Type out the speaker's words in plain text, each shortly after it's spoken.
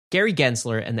Gary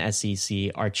Gensler and the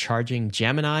SEC are charging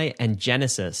Gemini and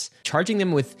Genesis, charging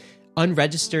them with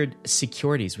unregistered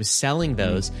securities, with selling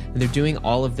those, and they're doing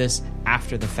all of this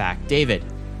after the fact. David,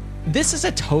 this is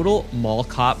a total mall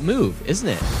cop move, isn't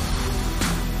it?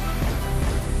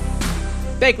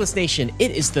 Bankless Nation,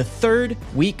 it is the third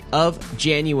week of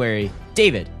January.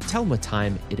 David, tell them what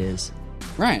time it is.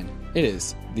 Ryan, it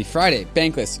is the Friday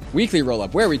Bankless Weekly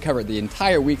Roll-Up, where we cover the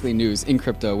entire weekly news in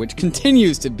crypto, which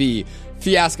continues to be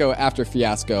fiasco after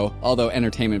fiasco, although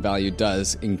entertainment value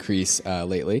does increase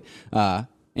lately.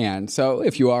 And so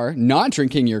if you are not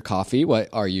drinking your coffee, what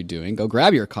are you doing? Go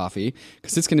grab your coffee,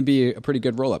 because it's going to be a pretty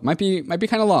good roll-up. Might be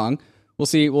kind of long. We'll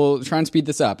see. We'll try and speed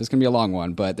this up. It's going to be a long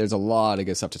one, but there's a lot of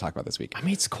good stuff to talk about this week. I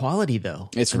mean, it's quality, though.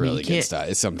 It's really good stuff.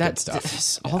 It's some good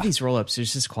stuff. All these roll-ups,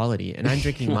 there's just quality. And I'm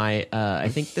drinking my, I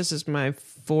think this is my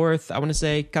fourth, I want to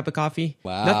say, cup of coffee.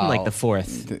 Wow. Nothing like the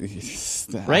fourth.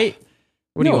 Right?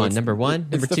 What do you want? Number one?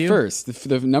 Number two? It's the first.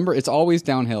 The number, it's always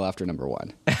downhill after number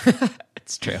one.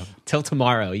 It's true. Till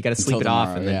tomorrow. You got to sleep it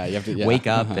off and then you have to, wake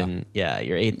up and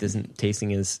your eighth isn't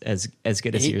tasting as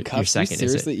good as your second. You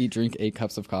seriously you drink 8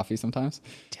 cups of coffee sometimes?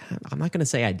 I'm not going to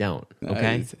say I don't,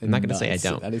 okay? I'm not going to say I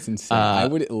don't. That is insane. I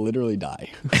would literally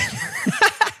die.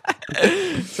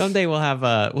 Someday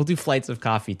we'll do flights of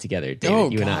coffee together,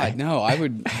 David, you and I. No,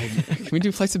 can we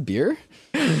do flights of beer?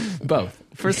 Both.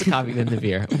 First the coffee, then the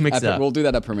beer. We'll mix it up. We'll do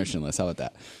that at permissionless. How about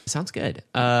that? Sounds good.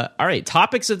 All right,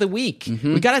 topics of the week.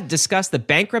 We got to discuss the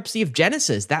bankruptcy of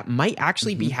Genesis. That might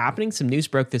actually be happening. Some news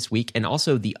broke this week. And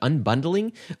also the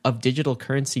unbundling of Digital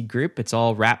Currency Group. It's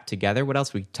all wrapped together. What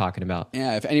else are we talking about?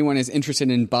 Yeah, if anyone is interested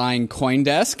in buying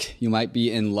CoinDesk, you might be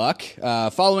in luck.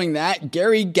 Following that,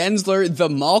 Gary Gensler, the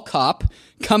mall cop,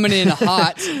 coming in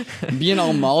hot, being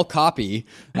all mall copy.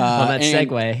 On that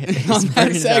segue. On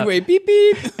that segue, beep,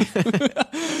 beep.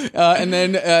 And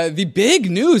then the big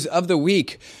news of the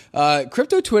week.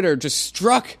 Crypto Twitter just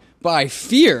struck by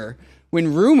fear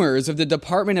when rumors of the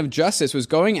Department of Justice was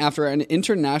going after an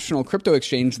international crypto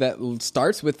exchange that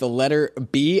starts with the letter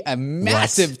B, a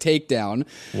massive takedown.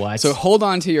 What? So hold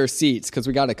on to your seats, because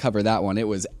we got to cover that one. It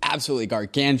was absolutely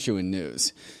gargantuan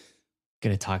news.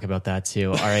 Going to talk about that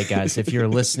too. All right, guys, if you're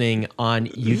listening on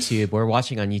YouTube or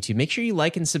watching on YouTube, make sure you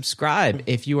like and subscribe.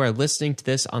 If you are listening to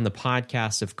this on the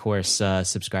podcast, of course,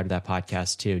 subscribe to that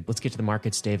podcast too. Let's get to the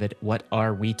markets, David. What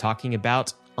are we talking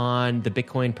about on the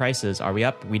Bitcoin prices? Are we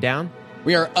up? Are we down?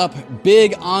 We are up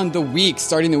big on the week,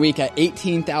 starting the week at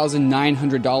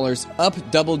 $18,900,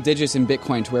 up double digits in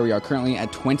Bitcoin to where we are currently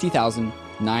at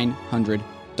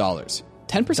 $20,900.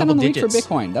 10% on the week for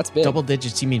Bitcoin. That's big. Double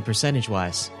digits, you mean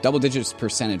percentage-wise? Double digits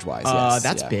percentage-wise, yes.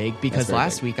 That's big, because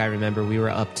last week I remember we were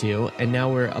up to, and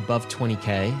now we're above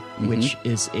 20K, which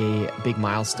is a big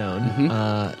milestone.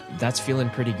 That's feeling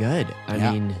pretty good.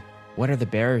 I mean, what are the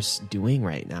bears doing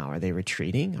right now? Are they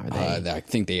retreating? Are they? I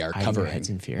think they are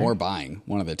covering or buying,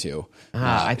 one of the two.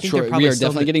 I think we are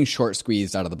definitely getting short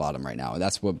squeezed out of the bottom right now.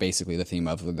 That's what basically the theme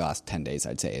of the last 10 days,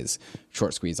 I'd say, is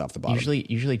short squeeze off the bottom.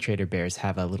 Usually trader bears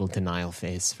have a little denial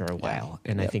phase for a while,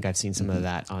 and I think I've seen some of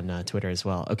that on Twitter as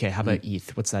well. Okay, how about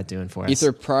ETH? What's that doing for us?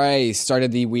 Ether price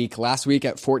started the week last week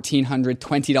at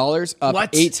 $1,420, up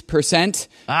 8%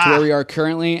 to where we are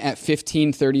currently at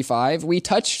 $1,535. We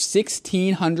touched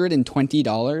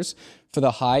 $1,620 for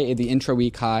the high, the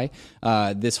intra-week high.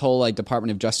 This whole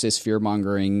Department of Justice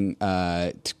fear-mongering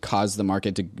caused the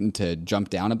market to jump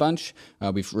down a bunch.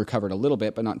 We've recovered a little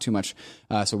bit, but not too much.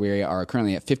 So we are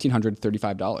currently at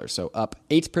 $1,535. So up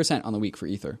 8% on the week for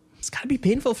Ether. It's got to be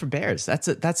painful for bears. That's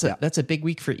a big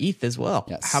week for ETH as well.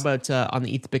 Yes. How about on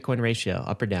the ETH Bitcoin ratio,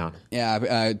 up or down?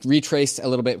 Yeah, retraced a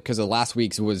little bit because the last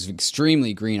week's was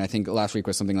extremely green. I think last week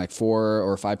was something like 4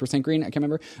 or 5% green. I can't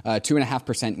remember.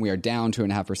 2.5%. We are down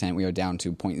 2.5%. We are down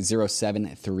to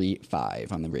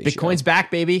 0.0735 on the ratio. Bitcoin's back,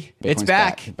 baby. It's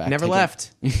back. Never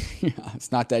left.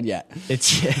 It's not dead yet.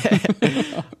 This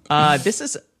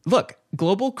is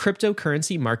global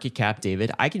cryptocurrency market cap,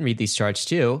 David. I can read these charts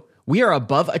too. We are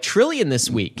above $1 trillion this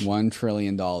week. $1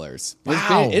 trillion.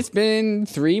 Wow. It's been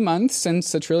 3 months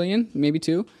since $1 trillion, maybe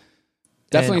 2.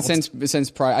 Definitely since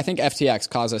prior. I think FTX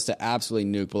caused us to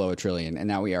absolutely nuke below $1 trillion, and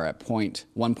now we are at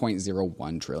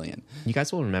 1.01 trillion. You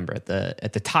guys will remember at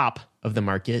the top of the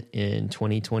market in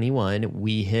 2021,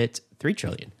 we hit $3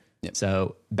 trillion. Yep.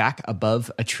 So back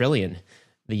above $1 trillion,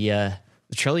 the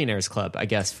trillionaires club, I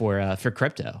guess, for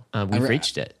crypto. We've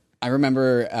reached it. I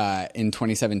remember in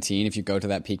 2017, if you go to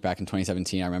that peak back in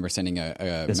 2017, I remember sending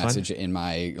a message in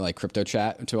my crypto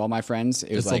chat to all my friends.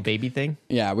 It was little baby thing?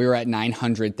 Yeah, we were at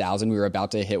 900,000. We were about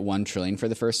to hit 1 trillion for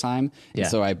the first time. Yeah.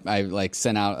 And so I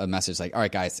sent out a message like, all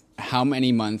right, guys, how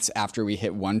many months after we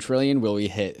hit 1 trillion will we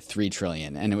hit 3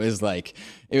 trillion? And it was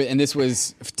And this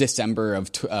was December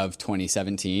of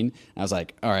 2017. I was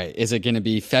like, all right, is it going to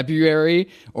be February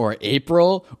or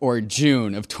April or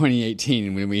June of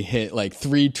 2018 when we hit like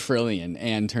 3 trillion?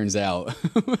 And turns out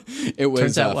it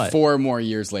was 4 more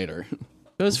years later.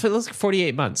 It was for like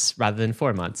 48 months rather than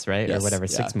 4 months, right? Yes, or whatever,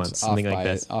 6 months, something like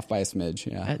that. Off by a smidge,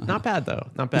 yeah. Not bad, though.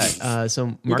 Not bad.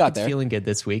 So market's feeling good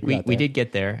this week. We did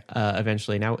get there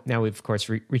eventually. Now we've, of course,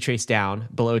 retraced down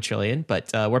below a trillion,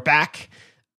 but we're back.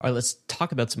 All right, let's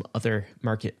talk about some other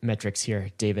market metrics here,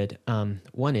 David.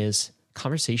 One is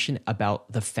conversation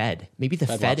about the Fed. Maybe the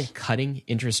Fed cutting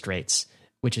interest rates,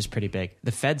 which is pretty big.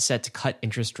 The Fed set to cut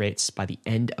interest rates by the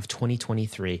end of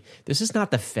 2023. This is not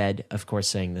the Fed, of course,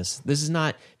 saying this. This is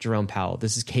not Jerome Powell.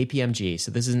 This is KPMG. So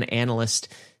this is an analyst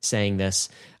saying this,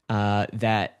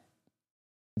 that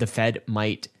the Fed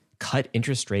might cut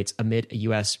interest rates amid a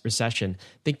U.S. recession.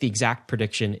 I think the exact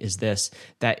prediction is this,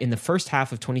 that in the first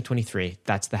half of 2023,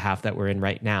 that's the half that we're in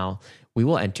right now, we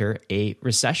will enter a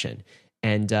recession.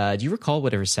 And do you recall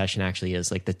what a recession actually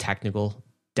is, like the technical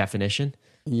definition?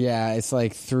 Yeah, it's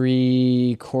like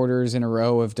 3 quarters in a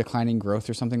row of declining growth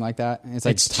or something like that.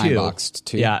 It's time boxed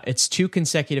too. Yeah, it's 2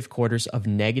 consecutive quarters of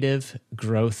negative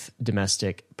growth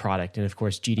domestic product. And of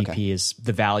course, GDP is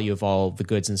the value of all the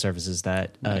goods and services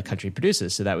that a country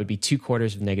produces. So that would be 2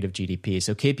 quarters of negative GDP.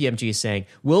 So KPMG is saying,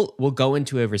 we'll go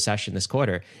into a recession this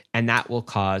quarter, and that will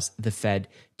cause the Fed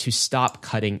to stop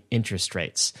cutting interest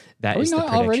rates. That is the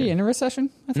prediction. Are we not already in a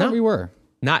recession? I thought we were.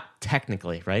 Not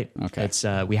technically, right? Okay. It's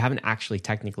we haven't actually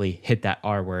technically hit that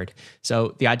R word.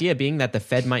 So the idea being that the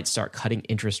Fed might start cutting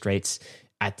interest rates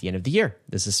at the end of the year.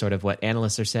 This is sort of what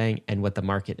analysts are saying and what the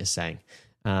market is saying.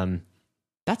 That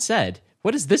said,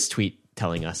 what is this tweet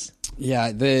telling us?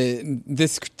 Yeah,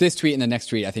 this tweet and the next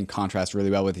tweet I think contrast really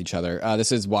well with each other.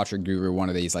 This is Watcher Guru, one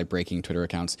of these like breaking Twitter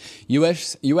accounts.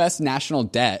 U.S. national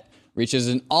debt reaches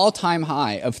an all-time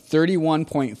high of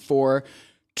 $31.4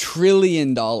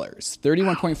 trillion.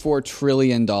 $31.4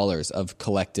 trillion of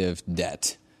collective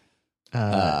debt.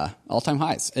 All-time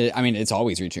highs. I mean, it's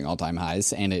always reaching all-time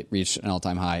highs, and it reached an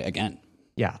all-time high again.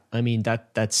 Yeah, I mean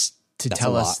that's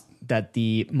tell us that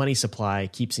the money supply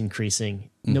keeps increasing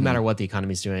no matter what the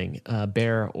economy's doing,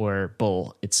 bear or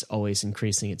bull. It's always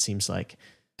increasing, it seems like.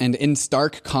 And in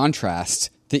stark contrast,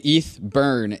 the ETH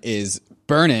burn is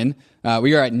burning.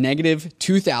 We are at negative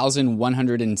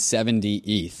 2,170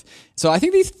 ETH. So I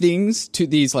think these things, to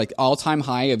these like all-time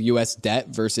high of U.S. debt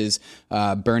versus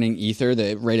burning Ether,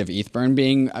 the rate of ETH burn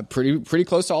being pretty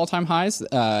close to all-time highs,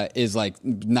 is like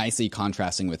nicely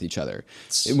contrasting with each other.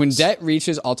 When debt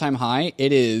reaches all-time high,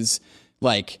 it's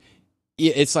like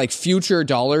future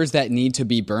dollars that need to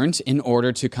be burnt in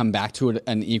order to come back to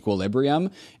an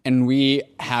equilibrium, and we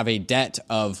have a debt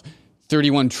of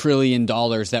 $31 trillion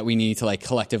that we need to like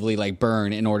collectively like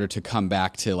burn in order to come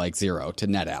back to like zero, to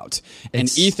net out. And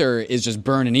Ether is just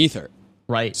burning Ether.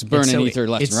 Right. It's burning Ether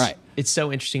left and right. It's so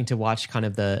interesting to watch kind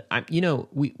of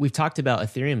we've talked about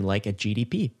Ethereum like a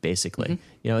GDP, basically.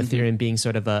 Ethereum being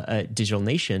sort of a digital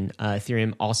nation.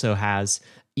 Ethereum also has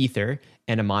Ether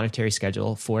and a monetary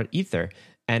schedule for Ether.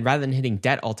 And rather than hitting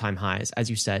debt all-time highs, as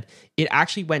you said, it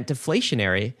actually went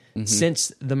deflationary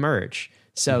since the merge.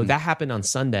 So that happened on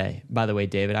Sunday, by the way,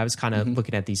 David. I was kind of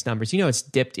looking at these numbers. It's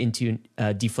dipped into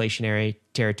deflationary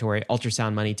territory,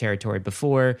 ultrasound money territory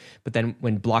before. But then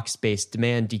when block-based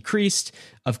demand decreased,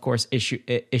 of course,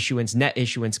 net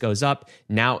issuance goes up.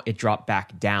 Now it dropped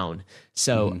back down.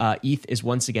 So ETH is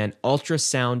once again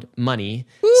ultrasound money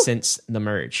since the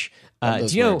merge. Do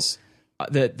you know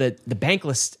the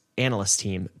Bankless analyst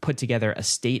team put together a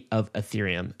state of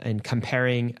Ethereum and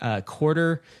comparing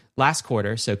last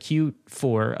quarter, so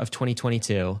Q4 of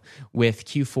 2022 with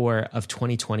Q4 of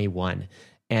 2021.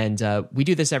 And we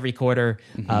do this every quarter.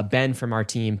 Ben from our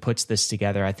team puts this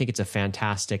together. I think it's a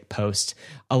fantastic post.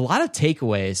 A lot of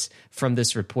takeaways from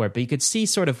this report, but you could see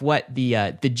sort of what the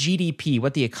GDP,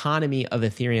 what the economy of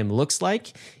Ethereum looks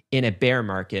like in a bear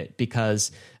market,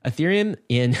 because Ethereum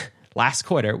in last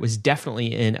quarter was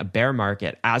definitely in a bear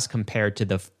market as compared to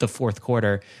the fourth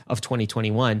quarter of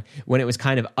 2021 when it was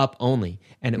kind of up only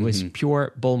and it was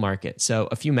pure bull market. So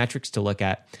a few metrics to look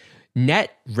at.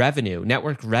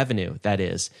 Network revenue, that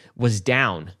is, was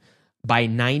down by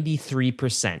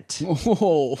 93%.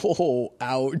 Oh,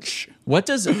 ouch. What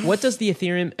does the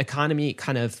Ethereum economy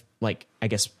kind of like, I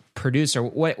guess, produce, or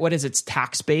what is its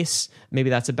tax base? Maybe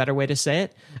that's a better way to say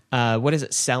it. What is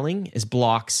it selling is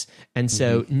blocks. And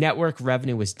so network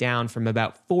revenue was down from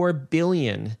about 4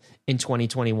 billion in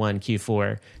 2021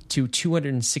 Q4 to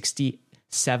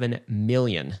 267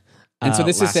 million And so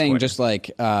this is saying quarter. just like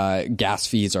gas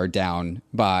fees are down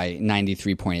by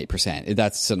 93.8%.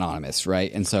 That's synonymous,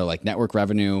 right? And so like network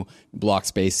revenue, block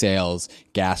space sales,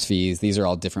 gas fees, these are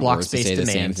all different words to say the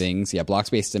same things. Yeah, block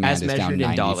space demand is down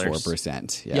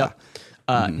 94%. Yeah. Yep.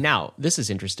 Now, this is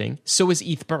interesting. So is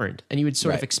ETH burned, and you would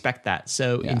sort of expect that.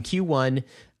 So in Q1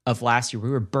 of last year, we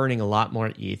were burning a lot more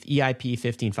ETH. EIP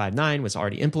 1559 was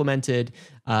already implemented.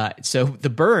 So the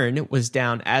burn was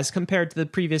down as compared to the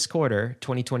previous quarter,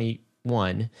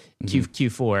 2021,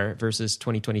 Q4 versus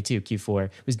 2022 Q4,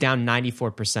 was down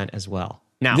 94% as well.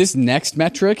 Now, this next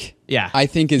metric, I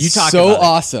think is so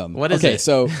awesome. What is it?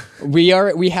 So we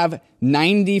have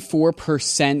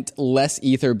 94% less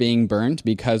Ether being burned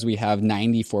because we have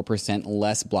 94%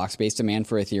 less block space demand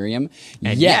for Ethereum.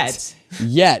 And yet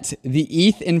the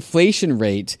ETH inflation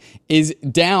rate is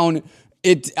down.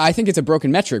 I think it's a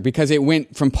broken metric because it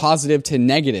went from positive to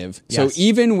negative. Yes. So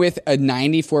even with a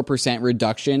 94%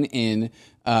 reduction in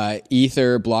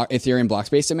Ethereum block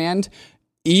space demand,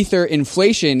 Ether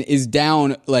inflation is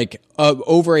down like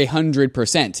over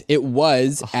 100%. It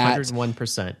was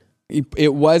 101%.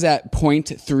 It was at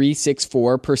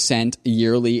 0.364%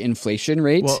 yearly inflation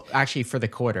rate. Well, actually, for the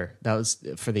quarter, that was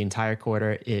for the entire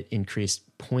quarter, it increased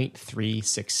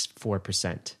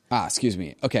 0.364%. Excuse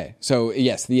me. Okay. So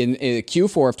yes, the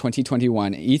Q4 of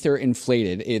 2021, Ether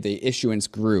inflated, the issuance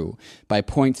grew by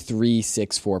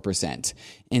 0.364%.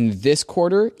 In this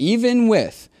quarter, even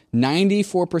with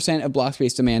 94% of block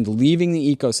space demand leaving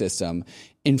the ecosystem,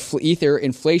 Ether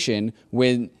inflation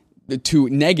went to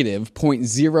negative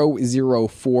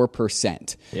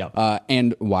 0.004%. Yep.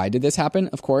 And why did this happen?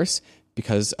 Of course,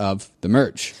 because of the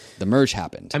merge. The merge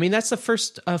happened. I mean, that's the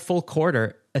first full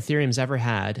quarter Ethereum's ever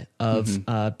had of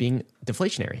being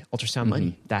deflationary, ultrasound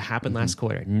money. That happened last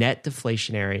quarter. Net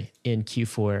deflationary in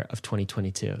Q4 of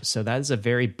 2022. So that is a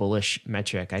very bullish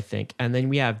metric, I think. And then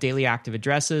we have daily active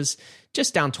addresses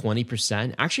just down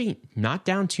 20%. Actually, not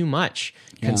down too much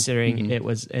considering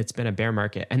it's been a bear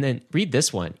market. And then read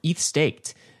this one, ETH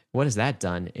staked. What has that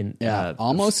done?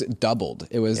 Almost doubled.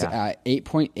 It was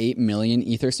 8.8 million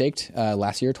Ether staked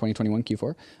last year, 2021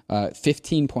 Q4.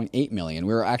 15.8 million.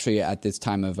 We were actually at this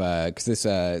time of because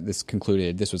this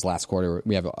concluded. This was last quarter.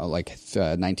 We have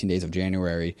 19 days of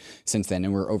January since then,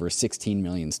 and we're over 16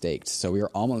 million staked. So we are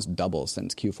almost double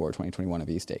since Q4 2021 of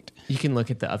ETH staked. You can look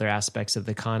at the other aspects of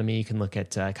the economy. You can look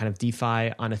at kind of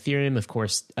DeFi on Ethereum. Of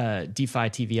course, DeFi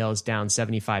TVL is down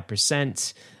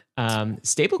 75%.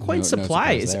 Stablecoin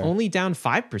supply is only down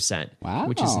 5%,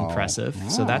 which is impressive.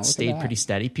 So that stayed pretty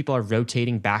steady. People are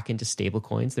rotating back into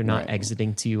stablecoins. They're not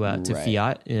exiting to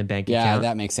fiat in a bank account. Yeah,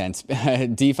 that makes sense.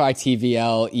 DeFi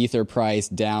TVL, Ether price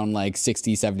down like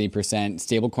 60, 70%.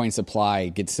 Stablecoin supply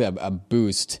gets a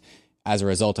boost as a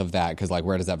result of that, because like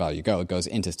where does that value go? It goes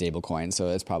into stablecoins, so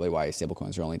that's probably why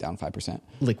stablecoins are only down 5%.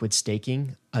 Liquid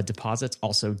staking deposits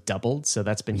also doubled, so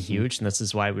that's been huge, and this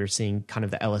is why we're seeing kind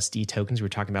of the LSD tokens we were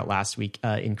talking about last week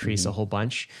increase a whole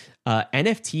bunch.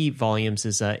 NFT volumes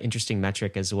is an interesting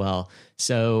metric as well.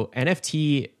 So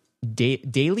NFT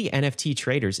daily NFT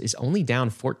traders is only down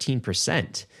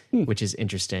 14%, which is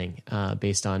interesting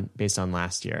based on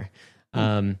last year.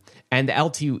 And the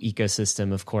L2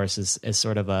 ecosystem, of course, is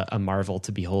sort of a marvel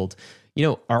to behold. You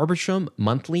know, Arbitrum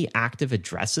monthly active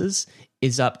addresses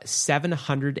is up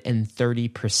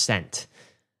 730%.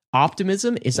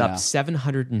 Optimism is up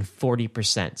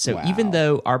 740%. So even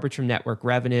though Arbitrum network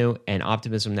revenue and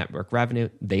Optimism network revenue,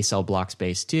 they sell block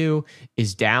space too,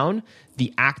 is down,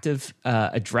 the active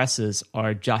addresses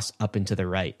are just up and to the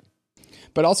right.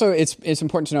 But also, it's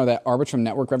important to know that Arbitrum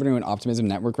network revenue and Optimism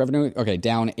network revenue,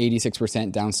 down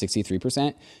 86%, down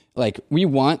 63%. Like, we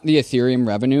want the Ethereum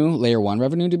revenue, layer 1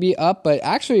 revenue to be up, but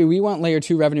actually we want layer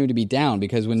 2 revenue to be down,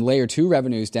 because when layer 2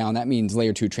 revenue is down, that means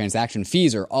layer 2 transaction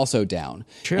fees are also down.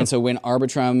 True. And so when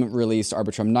Arbitrum released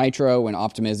Arbitrum Nitro, when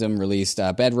Optimism released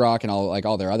Bedrock and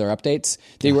all their other updates,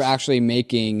 they were actually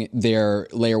making their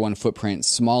layer 1 footprint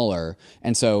smaller.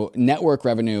 And so network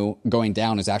revenue going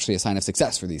down is actually a sign of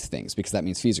success for these things, because that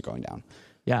means fees are going down.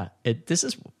 Yeah, this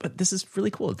is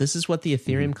really cool. This is what the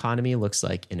Ethereum economy looks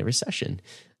like in a recession,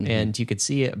 and you could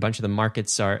see a bunch of the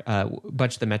markets are, a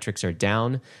bunch of the metrics are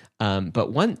down.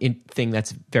 But one thing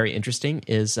that's very interesting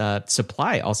is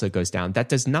supply also goes down. That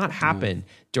does not happen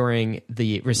during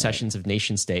the recessions of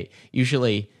nation state.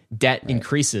 Usually, debt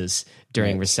increases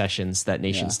during recessions that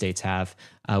nation states have,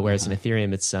 whereas in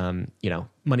Ethereum, it's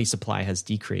money supply has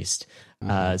decreased.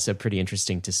 So pretty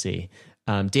interesting to see.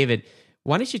 David,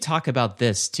 why don't you talk about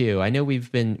this too? I know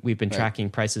we've been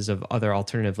tracking prices of other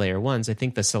alternative layer ones. I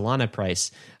think the Solana price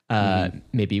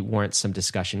maybe warrants some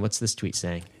discussion. What's this tweet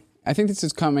saying? I think this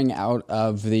is coming out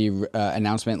of the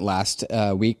announcement last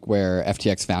week where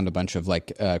FTX found a bunch of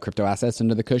crypto assets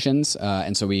under the cushions.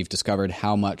 And so we've discovered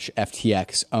how much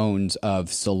FTX owns of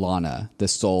Solana, the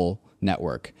Sol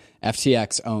network.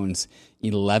 FTX owns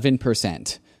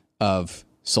 11% of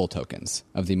Sol tokens,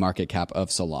 of the market cap of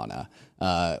Solana,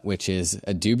 which is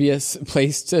a dubious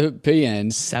place to be in.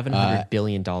 $700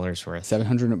 billion worth.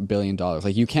 $700 billion.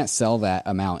 Like, you can't sell that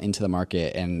amount into the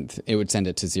market and it would send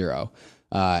it to zero.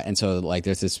 And so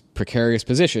there's this precarious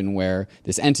position where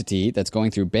this entity that's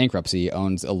going through bankruptcy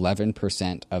owns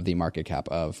 11% of the market cap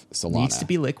of Solana. Needs to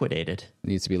be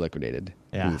liquidated.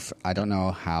 Yeah. Oof. I don't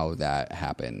know how that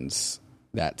happens.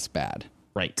 That's bad.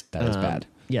 Right. That is bad.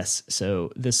 Yes.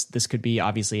 So this could be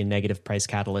obviously a negative price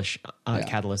catalyst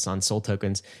on Sol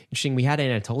tokens. Interesting. We had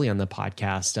Anatoly on the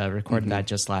podcast, recorded that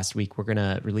just last week. We're going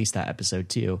to release that episode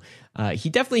too. He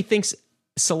definitely thinks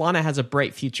Solana has a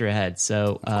bright future ahead.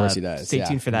 So of course he does. Stay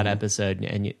tuned for that episode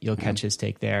and you'll catch his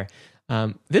take there.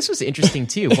 This was interesting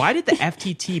too. Why did the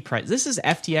FTT price, this is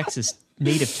FTX's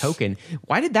native token,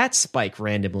 why did that spike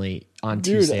randomly on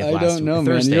Tuesday of last week? I don't know,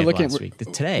 man. You're looking at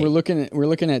today. We're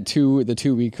looking at the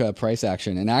 2 week price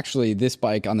action, and actually this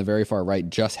spike on the very far right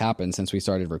just happened since we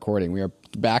started recording. We are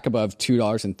back above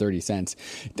 $2.30.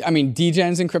 I mean,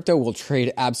 degens in crypto will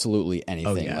trade absolutely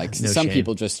anything. Some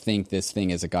people just think this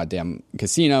thing is a goddamn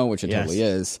casino, which it totally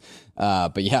is.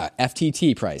 But yeah,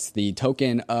 FTT price, the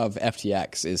token of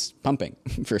FTX, is pumping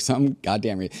for some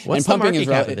goddamn reason. What's and pumping the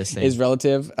market cap of this thing? Is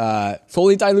relative.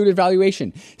 Fully diluted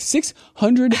valuation,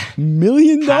 $600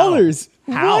 million.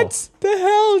 How? What the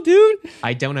hell, dude?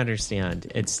 I don't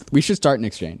understand. We should start an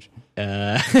exchange.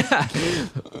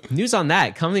 News on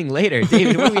that coming later.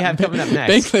 David, what do we have coming up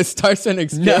next? Bankless starts an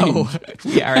exchange. No,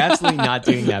 we are absolutely not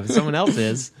doing that, but someone else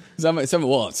is.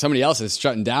 Somebody else is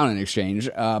shutting down an exchange,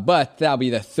 but that'll be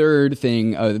the third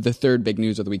thing, the third big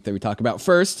news of the week that we talk about.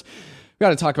 First, we got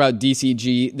to talk about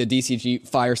DCG, the DCG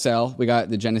fire sale. We got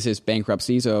the Genesis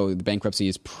bankruptcy, so the bankruptcy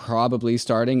is probably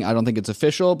starting. I don't think it's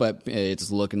official, but it's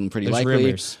looking pretty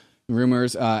likely.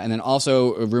 Rumors, and then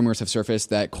also rumors have surfaced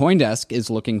that CoinDesk is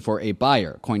looking for a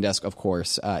buyer. CoinDesk, of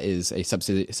course, is a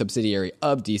subsidiary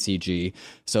of DCG,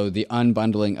 so the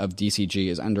unbundling of DCG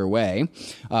is underway.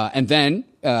 And then,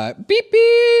 beep,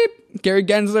 beep, Gary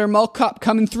Gensler, Mulcop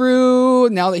coming through.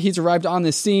 Now that he's arrived on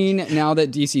the scene, now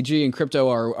that DCG and crypto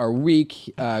are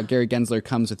weak, Gary Gensler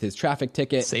comes with his traffic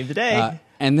ticket. Save the day.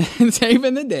 And then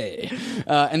saving the day.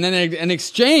 And then an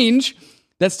exchange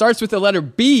that starts with the letter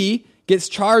B gets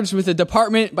charged with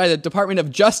by the Department of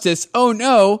Justice. Oh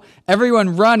no,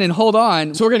 everyone run and hold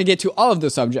on. So we're going to get to all of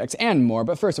those subjects and more.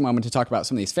 But first, a moment to talk about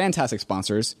some of these fantastic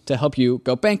sponsors to help you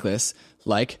go bankless,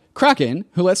 like Kraken,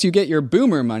 who lets you get your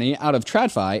boomer money out of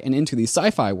TradFi and into the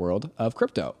sci-fi world of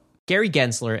crypto. Gary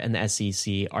Gensler and the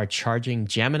SEC are charging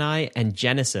Gemini and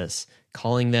Genesis,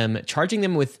 charging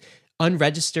them with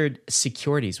unregistered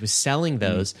securities, with selling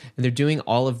those. And they're doing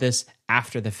all of this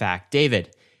after the fact.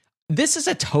 David, this is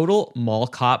a total mall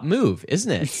cop move,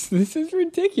 isn't it? This is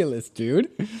ridiculous,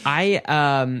 dude.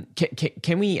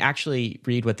 Can we actually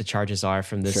read what the charges are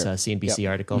from this CNBC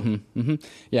article?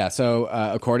 Yeah. So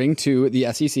according to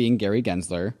the SEC and Gary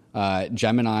Gensler,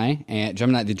 Gemini,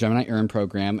 the Gemini Earn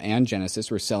program, and Genesis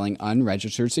were selling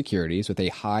unregistered securities with a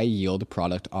high yield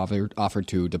product offered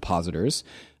to depositors.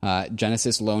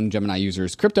 Genesis loaned Gemini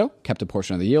users crypto, kept a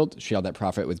portion of the yield, shared that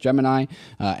profit with Gemini,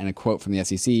 and a quote from the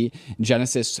SEC: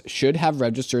 Genesis should have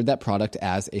registered that product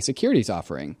as a securities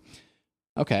offering.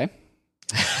 Okay.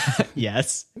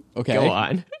 Yes. Okay. Go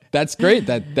on. That's great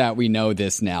that we know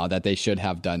this now, that they should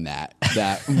have done that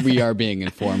we are being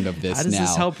informed of this now. How does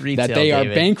this help retail, that they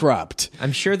David? Are bankrupt.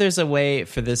 I'm sure there's a way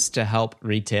for this to help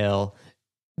retail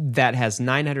that has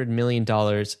 $900 million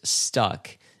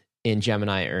stuck in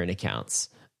Gemini Earn accounts.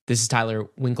 This is Tyler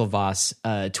Winklevoss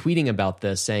tweeting about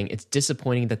this, saying it's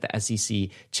disappointing that the SEC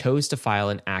chose to file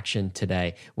an action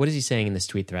today. What is he saying in this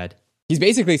tweet thread? He's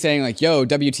basically saying, like, yo,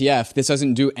 WTF, this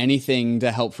doesn't do anything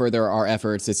to help further our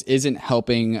efforts. This isn't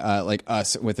helping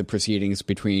us with the proceedings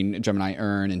between Gemini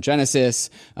Earn and Genesis.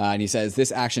 And he says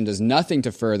this action does nothing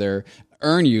to further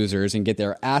Earn users and get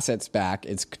their assets back.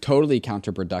 It's totally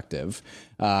counterproductive.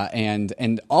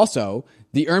 And also,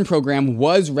 the Earn program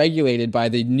was regulated by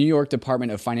the New York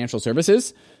Department of Financial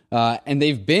Services. And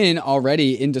they've been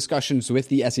already in discussions with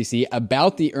the SEC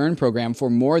about the Earn program for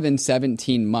more than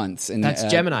 17 months. And that's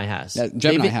Gemini has.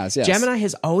 Gemini has, yes. Gemini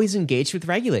has always engaged with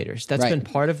regulators. That's been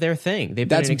part of their thing.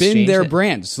 That's been their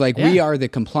brand. So, we are the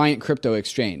compliant crypto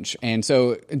exchange. And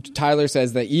so Tyler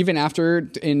says that even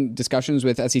after in discussions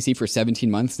with SEC for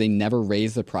 17 months, they never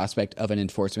raised the prospect of an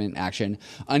enforcement action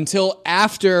until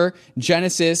after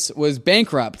Genesis was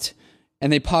bankrupt.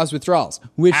 and they pause withdrawals,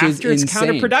 which is after it's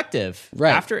insane. counterproductive.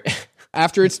 Right.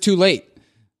 After it's too late.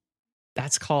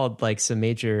 That's called like some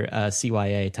major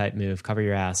CYA type move, cover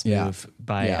your ass move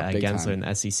by Gensler and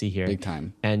the SEC here. Big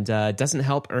time. And doesn't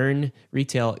help earn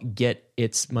retail get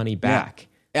its money back.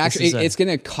 Yeah. Actually, it's going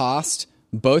to cost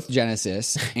both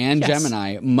Genesis and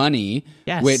Gemini money,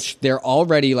 which they're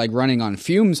already like running on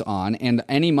fumes on. And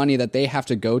any money that they have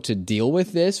to go to deal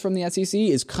with this from the SEC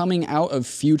is coming out of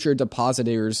future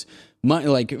depositors' money,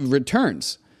 like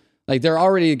returns. Like they're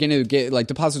already going to get, like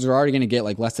depositors are already going to get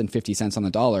like less than 50 cents on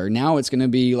the dollar. Now it's going to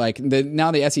be like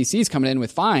now the SEC is coming in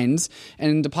with fines,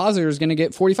 and depositors going to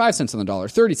get 45 cents on the dollar,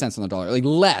 30 cents on the dollar, like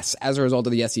less as a result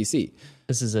of the SEC.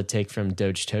 This is a take from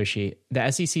Doge Toshi.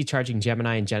 The SEC charging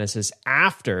Gemini and Genesis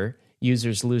after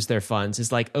users lose their funds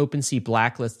is like OpenSea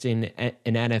blacklisting an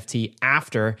NFT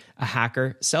after a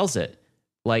hacker sells it.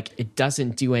 Like it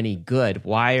doesn't do any good.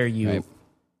 Why are you? Right.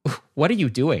 What are you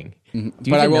doing?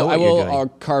 But I will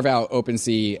carve out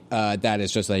OpenSea. That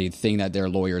is just a thing that their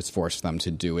lawyers force them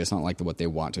to do. It's not like what they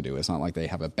want to do. It's not like they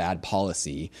have a bad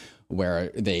policy where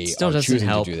they are choosing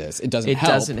to do this. It doesn't help.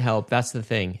 It doesn't help. That's the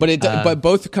thing. But but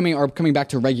both are coming back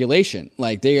to regulation.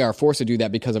 Like they are forced to do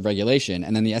that because of regulation,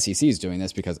 and then the SEC is doing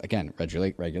this because again,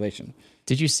 regulation.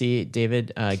 Did you see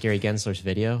David Gary Gensler's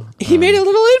video? He made a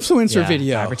little influencer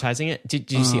video advertising it.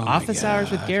 Did you see Office Hours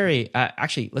with Gary?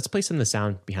 Actually, let's play some of the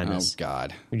sound behind this. Oh God,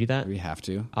 can we do that? We have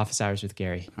to. Office Hours with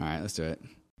Gary. All right, let's do it.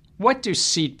 What do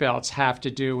seatbelts have to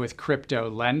do with crypto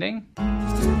lending?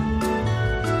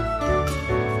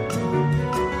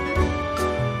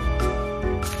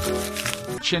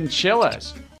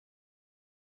 Chinchillas.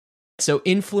 So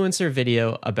influencer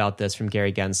video about this from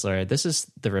Gary Gensler. This is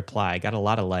the reply. Got a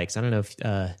lot of likes. I don't know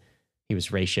if he was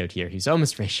ratioed here. He's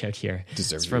almost ratioed here.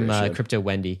 It's from Crypto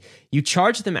Wendy. You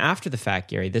charge them after the fact,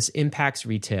 Gary. This impacts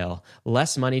retail.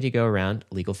 Less money to go around,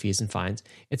 legal fees and fines.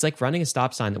 It's like running a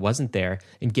stop sign that wasn't there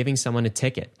and giving someone a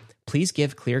ticket. Please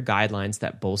give clear guidelines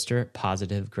that bolster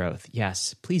positive growth.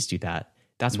 Yes, please do that.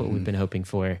 That's what we've been hoping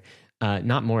for.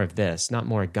 Not more of this, not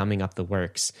more gumming up the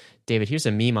works. David, here's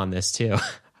a meme on this too.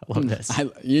 I love this.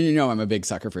 You know I'm a big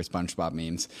sucker for SpongeBob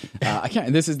memes.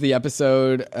 This is the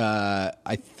episode. I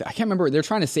can't remember. They're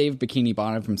trying to save Bikini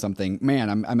Bottom from something.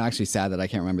 Man, I'm actually sad that I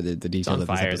can't remember the details of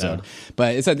this episode. Though.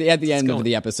 But it's at the end of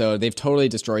the episode. They've totally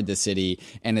destroyed the city,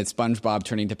 and it's SpongeBob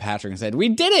turning to Patrick and said, "We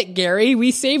did it, Gary.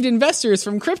 We saved investors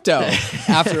from crypto."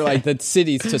 After like the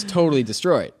city's just totally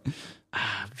destroyed.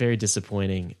 Very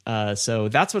disappointing. So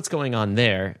that's what's going on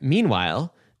there.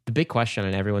 Meanwhile, the big question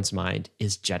on everyone's mind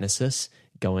is Genesis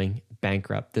going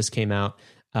bankrupt. This came out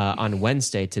on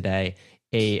Wednesday today,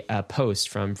 a post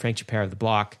from Frank Chappell of The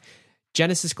Block.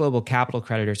 Genesis Global Capital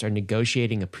creditors are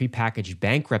negotiating a prepackaged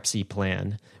bankruptcy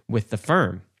plan with the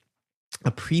firm.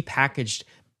 A prepackaged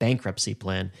bankruptcy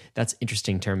plan. That's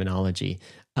interesting terminology.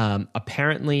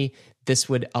 Apparently, this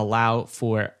would allow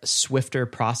for a swifter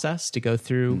process to go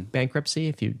through bankruptcy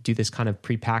if you do this kind of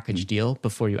prepackaged deal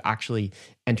before you actually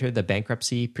enter the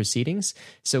bankruptcy proceedings.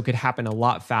 So it could happen a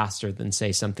lot faster than,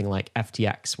 say, something like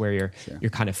FTX, where you're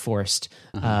kind of forced.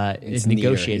 It's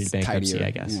negotiated bankruptcy, tidier.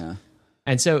 I guess. Yeah.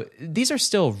 And so these are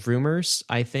still rumors,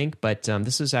 I think, but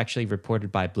this was actually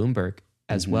reported by Bloomberg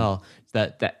as well.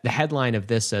 That the headline of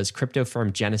this says crypto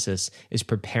firm Genesis is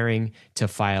preparing to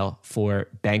file for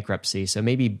bankruptcy. So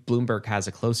maybe Bloomberg has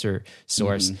a closer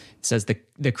source. It says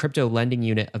the crypto lending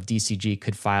unit of DCG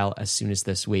could file as soon as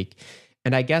this week.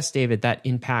 And I guess, David, that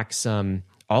impacts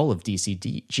all of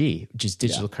DCG, which is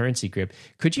Digital Currency Group.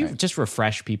 Could you just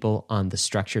refresh people on the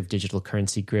structure of Digital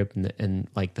Currency Group and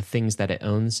like the things that it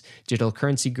owns? Digital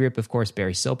Currency Group, of course,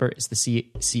 Barry Silbert is the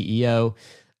CEO.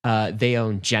 They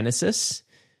own Genesis,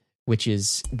 which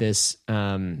is this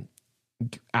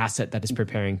asset that is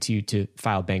preparing to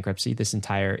file bankruptcy, this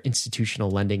entire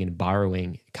institutional lending and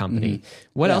borrowing company.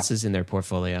 What else is in their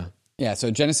portfolio? Yeah,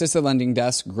 so Genesis, the lending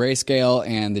desk, Grayscale,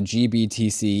 and the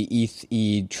GBTC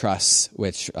ETH trusts,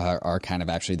 which are kind of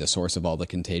actually the source of all the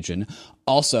contagion.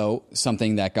 Also,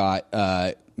 something that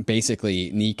got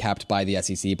basically kneecapped by the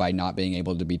SEC by not being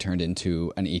able to be turned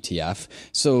into an ETF.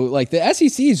 So like the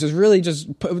SEC is just really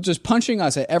just punching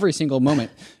us at every single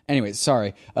moment. Anyways,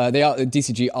 sorry.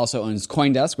 DCG also owns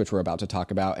CoinDesk, which we're about to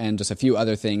talk about, and just a few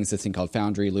other things. This thing called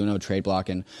Foundry, Luno, TradeBlock,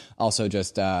 and also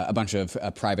just a bunch of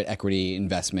private equity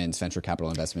investments, venture capital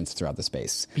investments throughout the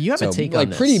space. But you have a take on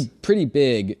this. Pretty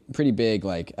big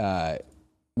like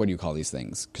what do you call these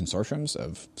things? Consortiums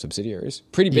of subsidiaries?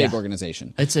 Pretty big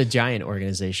organization. It's a giant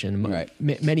organization. Right.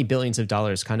 Many billions of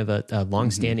dollars, kind of a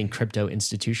long-standing crypto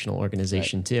institutional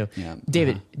organization too. Yeah.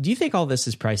 David, do you think all this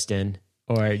is priced in?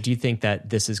 Or do you think that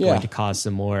this is going to cause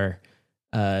some more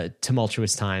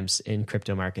tumultuous times in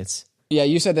crypto markets? Yeah,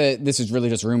 you said that this is really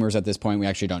just rumors at this point. We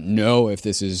actually don't know if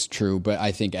this is true, but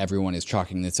I think everyone is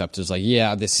chalking this up to just like,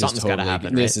 yeah, Something's gotta happen,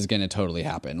 right? This is going to totally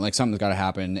happen. Like something's got to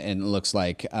happen, and it looks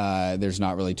like there's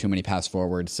not really too many paths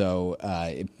forward. So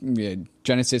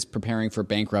Genesis preparing for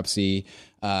bankruptcy.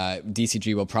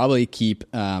 DCG will probably keep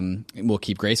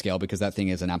Grayscale because that thing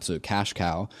is an absolute cash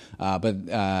cow. But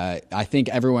I think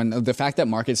the fact that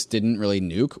markets didn't really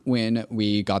nuke when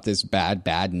we got this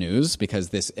bad news, because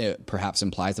this perhaps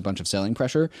implies a bunch of selling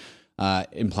pressure,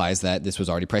 implies that this was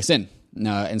already priced in.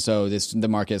 And so the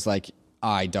market's like,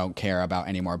 I don't care about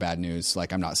any more bad news.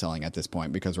 Like, I'm not selling at this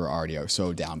point because we're already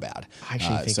so down bad. I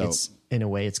actually think in a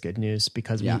way, it's good news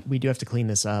because we do have to clean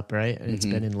this up, right? And it's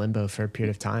been in limbo for a period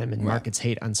of time, and markets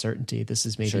hate uncertainty. This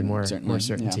is maybe more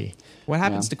certainty. Yeah. What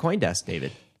happens to CoinDesk,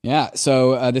 David? Yeah,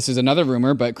 so this is another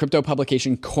rumor, but crypto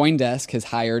publication CoinDesk has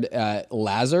hired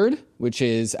Lazard, which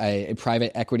is a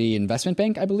private equity investment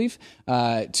bank, I believe,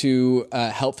 to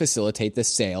help facilitate the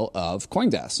sale of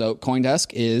CoinDesk. So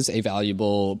CoinDesk is a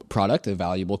valuable product, a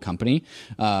valuable company,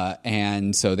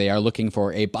 and so they are looking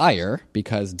for a buyer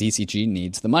because DCG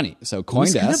needs the money. So CoinDesk,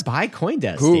 who's going to buy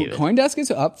CoinDesk, David? CoinDesk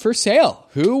is up for sale.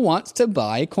 Who wants to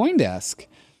buy CoinDesk?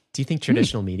 Do you think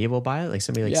traditional media will buy it, like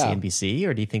somebody like CNBC,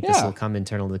 or do you think this will come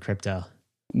internal to crypto?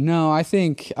 No, I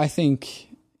think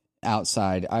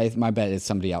outside. My bet is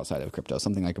somebody outside of crypto,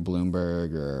 something like a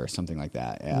Bloomberg or something like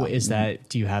that. Yeah. Is that?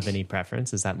 Do you have any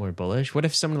preference? Is that more bullish? What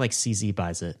if someone like CZ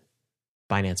buys it?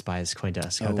 Binance buys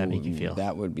CoinDesk. How would that make you feel?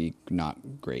 That would be not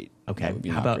great. Okay, that would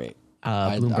be how not about great.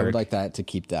 Bloomberg? I would like that to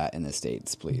keep that in the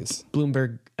States, please.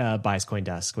 Bloomberg buys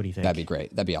CoinDesk. What do you think? That'd be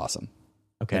great. That'd be awesome.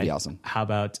 Okay. That'd be awesome. How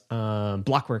about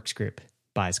Blockworks Group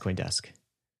buys CoinDesk?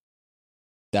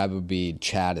 That would be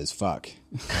Chad as fuck.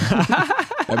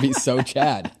 That'd be so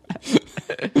Chad.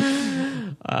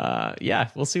 Yeah,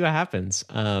 we'll see what happens.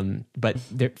 But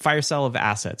fire sale of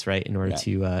assets, right? In order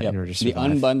to in order to survive.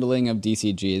 The unbundling of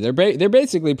DCG. They're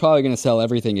basically probably going to sell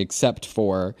everything except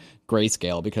for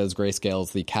Grayscale, because Grayscale is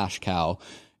the cash cow.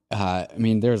 I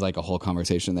mean, there's like a whole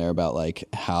conversation there about like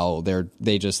how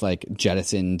they just like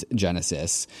jettisoned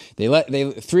Genesis.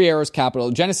 Three Arrows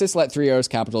Capital, Genesis let Three Arrows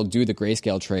Capital do the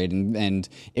Grayscale trade, and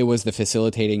it was the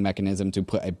facilitating mechanism to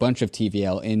put a bunch of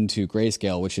TVL into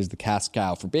Grayscale, which is the cash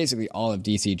cow for basically all of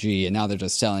DCG, and now they're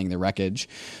just selling the wreckage.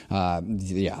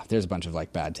 There's a bunch of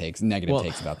like negative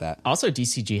takes about that. Also,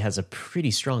 DCG has a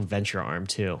pretty strong venture arm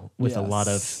too, with a lot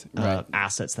of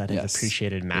assets that have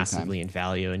appreciated massively in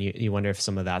value, and you wonder if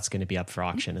some of that's going to be up for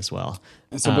auction as well.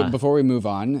 So but before we move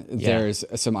on, there's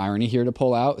some irony here to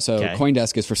pull out. So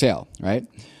CoinDesk is for sale, right?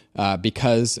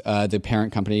 Because the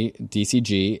parent company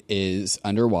DCG is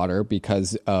underwater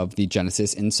because of the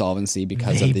Genesis insolvency.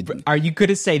 Are you going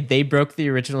to say they broke the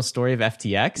original story of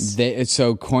FTX?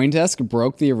 So CoinDesk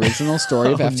broke the original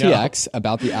story of FTX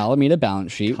about the Alameda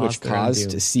balance sheet, which caused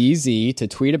CZ to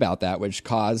tweet about that, which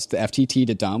caused the FTT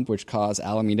to dump, which caused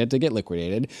Alameda to get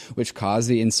liquidated, which caused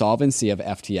the insolvency of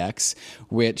FTX,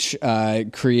 which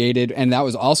created, and that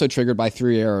was also triggered by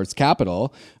Three Arrows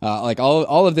Capital. Like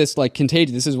all of this, like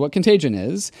contagion. This is what contagion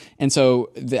is. And so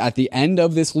at the end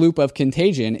of this loop of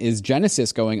contagion is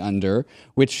Genesis going under,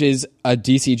 which is a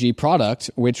DCG product,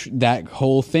 which that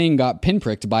whole thing got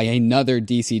pinpricked by another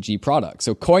DCG product.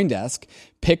 So CoinDesk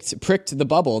pricked the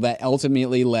bubble that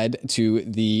ultimately led to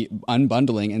the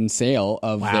unbundling and sale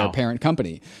of their parent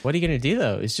company. What are you going to do,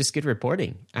 though? It's just good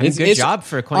reporting. I mean, good job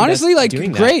for CoinDesk. Honestly, like,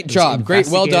 doing great that. job. Great.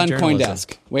 Well done,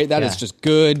 CoinDesk. Wait, that is just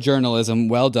good journalism.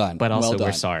 Well done. But also,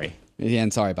 we're sorry. Yeah,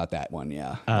 and sorry about that one.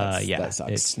 Yeah. That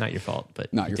sucks. It's not your fault,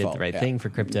 but not you your did fault. the right thing for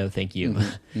crypto. Thank you.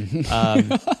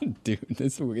 Dude,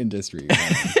 this industry.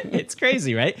 It's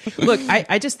crazy, right? Look,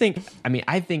 I just think,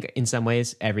 I think in some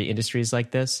ways every industry is like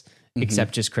this,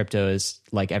 except just crypto is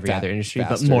like every other industry,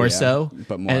 but more so.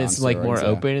 But more, and it's like more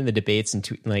open, and the debates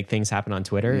and like things happen on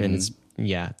Twitter, and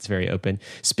it's very open.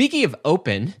 Speaking of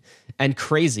open and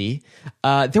crazy,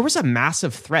 there was a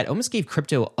massive threat, almost gave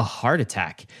crypto a heart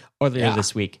attack earlier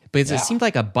this week, because it seemed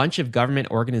like a bunch of government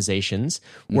organizations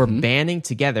were banding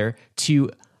together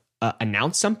to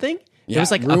announce something. There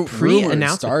was like a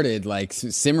pre-announcement started like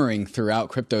simmering throughout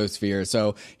cryptosphere.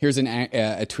 So here's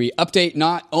a tweet update.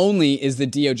 Not only is the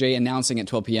DOJ announcing at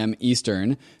 12 p.m.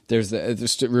 Eastern, there's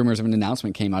rumors of an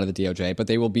announcement came out of the DOJ, but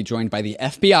they will be joined by the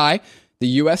FBI, the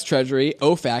U.S. Treasury,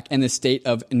 OFAC, and the state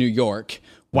of New York.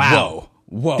 Wow.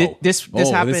 Whoa. This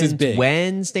Oh, happened this is big.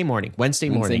 Wednesday morning. Wednesday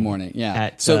morning. Yeah.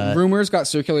 At, So rumors got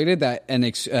circulated that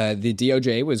the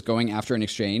DOJ was going after an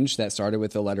exchange that started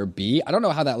with the letter B. I don't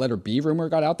know how that letter B rumor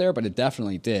got out there, but it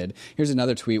definitely did. Here's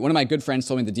another tweet. One of my good friends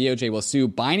told me the DOJ will sue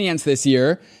Binance this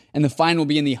year, and the fine will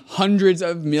be in the hundreds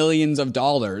of millions of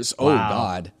dollars. Oh, wow.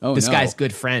 God. Oh, this no. guy's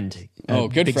good friend.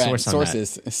 Good big friend.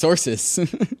 Sources.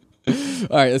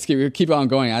 All right, let's keep on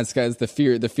going. As guys, the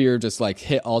fear just like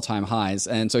hit all-time highs.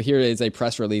 And so here is a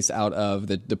press release out of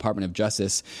the Department of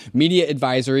Justice. Media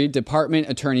Advisory Department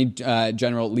Attorney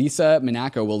General Lisa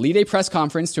Monaco will lead a press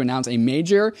conference to announce a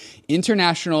major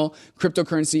international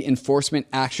cryptocurrency enforcement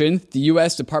action. The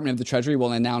U.S. Department of the Treasury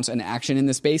will announce an action in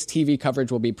the space. TV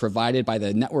coverage will be provided by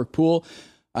the network pool.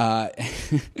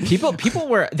 People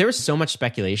were, there was so much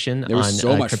speculation on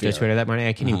so much crypto fear. Twitter that morning.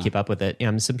 I can't even keep up with it.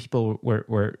 Some people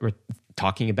were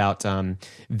talking about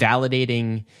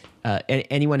validating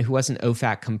anyone who wasn't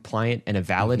OFAC compliant, and a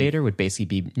validator would basically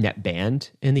be net banned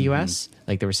in the US.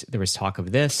 Like there was talk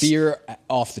of this Fear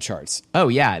off the charts. Oh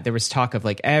yeah, there was talk of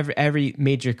like every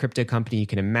major crypto company you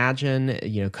can imagine,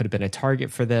 could have been a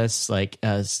target for this. Like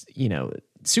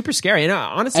super scary. And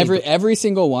honestly, every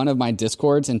single one of my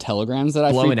Discords and Telegrams that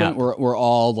I frequent were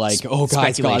all like, "Oh God,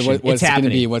 what's it going to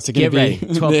be? What's it going to be?" Get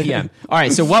ready, 12 p.m. All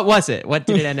right, so what was it? What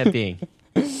did it end up being?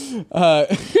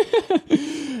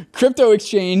 Crypto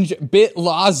exchange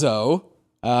Bitzlato.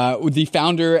 The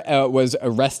founder was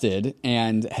arrested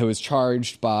and was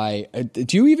charged by.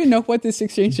 Do you even know what this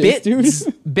exchange is, dude?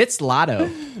 Bitzlato.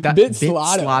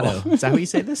 Bitzlato. Is that how you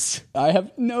say this? I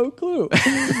have no clue.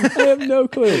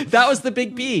 That was the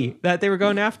big B that they were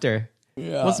going after.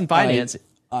 Yeah, it wasn't Binance.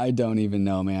 I don't even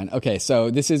know, man. Okay, so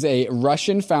this is a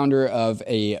Russian founder of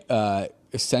a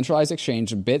centralized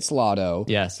exchange, Bitzlato,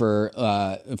 yes,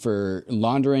 for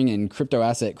laundering and crypto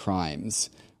asset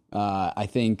crimes. I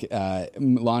think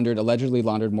allegedly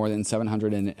laundered more than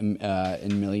 700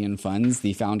 million funds.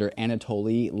 The founder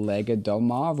Anatoly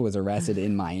Legadomov was arrested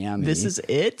in Miami. This is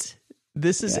it.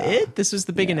 This was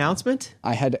the big announcement.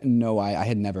 I had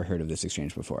never heard of this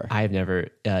exchange before. I have never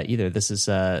either. This is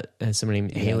someone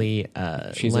named Haley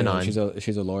Lennon.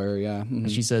 She's a lawyer. Yeah. Mm-hmm.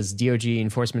 She says DOJ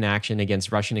enforcement action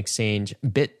against Russian exchange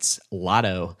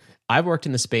Bitzlato. I've worked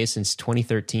in the space since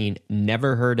 2013.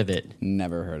 Never heard of it.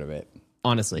 Never heard of it.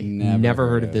 Honestly, never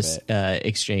heard of this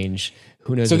exchange.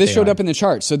 Who knows? So this showed up in the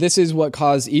chart. So this is what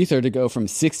caused Ether to go from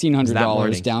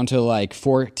 $1,600 down to like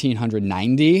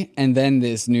 $1,490, and then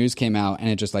this news came out and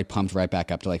it just like pumped right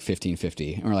back up to like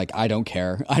 $1,550. And we're like, I don't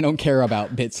care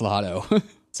about Bitzlato.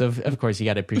 So, of course, you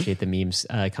got to appreciate the memes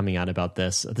coming out about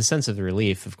this. The sense of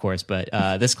relief, of course, but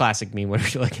this classic meme, what are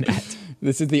you looking at?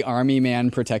 This is the army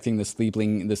man protecting the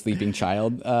sleeping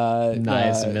child.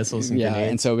 Knives and missiles and grenades.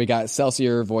 And so we got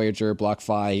Celsior, Voyager,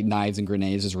 BlockFi, knives and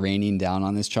grenades is raining down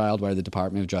on this child, while the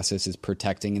Department of Justice is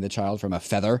protecting the child from a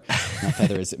feather. That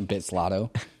feather is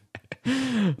Bitzlato.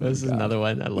 This is another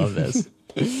one. I love this.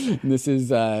 This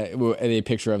is a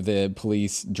picture of the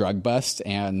police drug bust,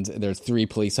 and there's 3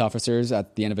 police officers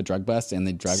at the end of a drug bust, and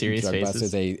the drug bust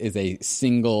is a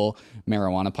single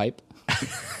marijuana pipe.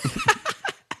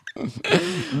 Wow.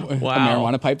 A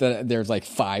marijuana pipe that there's like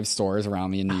 5 stores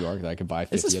around me in New York that I could buy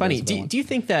 50 This is funny. Do you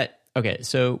think that, okay,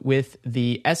 so with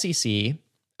the SEC,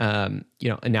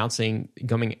 announcing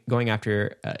going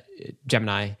after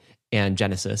Gemini and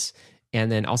Genesis, and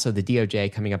then also the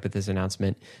DOJ coming up with this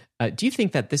announcement, do you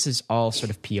think that this is all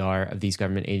sort of PR of these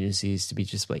government agencies to be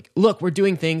just like, look, we're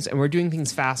doing things and we're doing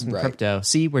things fast in crypto.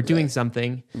 See, we're doing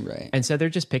something. Right. And so they're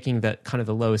just picking the kind of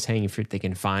the lowest hanging fruit they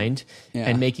can find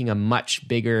and making a much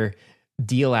bigger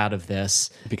deal out of this.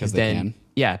 Because they can.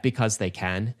 Yeah, because they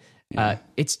can. Yeah.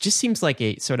 It just seems like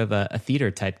a sort of a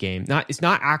theater type game. It's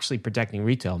not actually protecting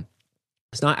retail.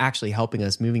 It's not actually helping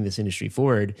us moving this industry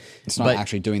forward. It's not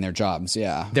actually doing their jobs.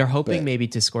 Yeah, they're hoping maybe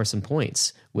to score some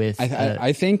points with.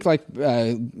 I think like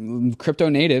crypto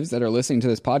natives that are listening to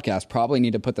this podcast probably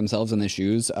need to put themselves in the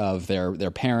shoes of their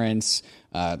parents,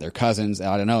 their cousins.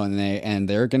 I don't know, and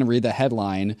they're going to read the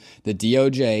headline: the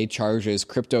DOJ charges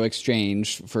crypto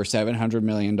exchange for $700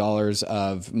 million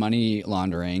of money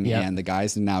laundering, and the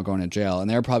guys are now going to jail. And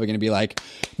they're probably going to be like,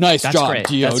 "Nice job, great.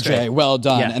 DOJ, well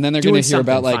done." Yeah. And then they're going to hear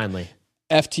about like. Finally.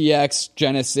 FTX,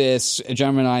 Genesis,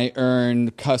 Gemini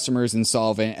earned, customers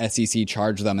insolvent, SEC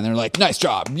charged them, and they're like, "Nice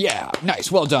job, yeah, nice,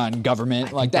 well done,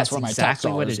 government." Like that's what my tax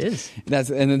dollars. What it is.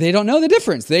 And they don't know the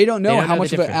difference. They don't know how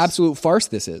much of an absolute farce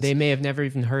this is. They may have never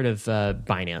even heard of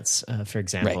Binance, for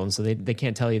example, and so they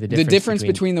can't tell you the difference. The difference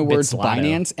between the words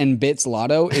Binance and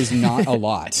Bitzlato is not a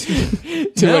lot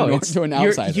to an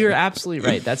outsider. You're absolutely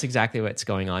right. That's exactly what's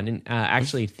going on. And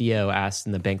actually, Theo asked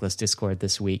in the Bankless Discord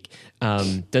this week,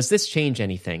 does this change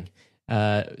anything?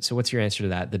 So what's your answer to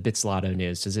that? The Bitzlato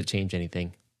news, does it change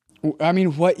anything? I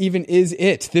mean, what even is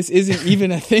it? This isn't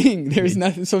even a thing. There's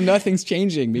nothing, so nothing's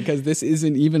changing because this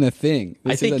isn't even a thing.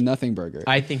 This is a nothing burger.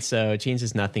 I think so. It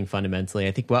changes nothing fundamentally.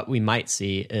 I think what we might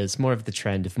see is more of the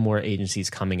trend of more agencies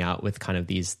coming out with kind of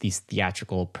these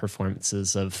theatrical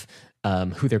performances of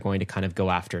who they're going to kind of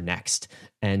go after next.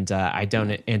 And I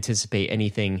don't anticipate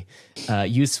anything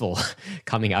useful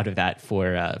coming out of that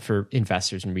for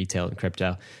investors in retail and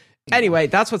crypto. Anyway,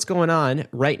 that's what's going on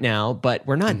right now, but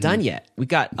we're not done yet. We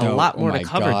got a lot more to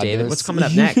cover, David. What's coming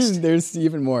up next? There's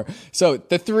even more. So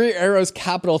the Three Arrows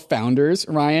Capital founders,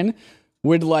 Ryan,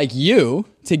 would like you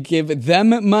to give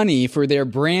them money for their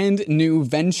brand new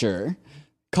venture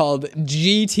called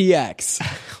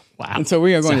GTX. Wow. And so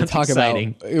we are going to talk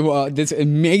exciting. about this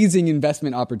amazing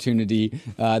investment opportunity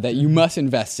that you must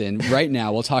invest in right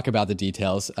now. We'll talk about the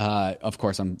details. Of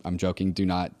course, I'm joking. Do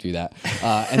not do that.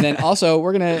 And then also,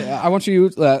 I want you,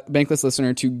 Bankless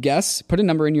listener, to guess, put a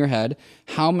number in your head,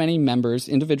 how many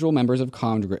individual members of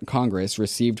Congress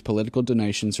received political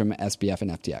donations from SBF and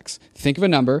FTX. Think of a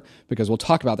number, because we'll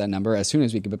talk about that number as soon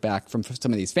as we get back from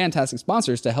some of these fantastic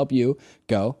sponsors to help you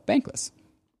go Bankless.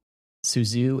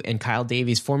 Suzu and Kyle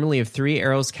Davies, formerly of Three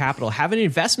Arrows Capital, have an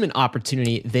investment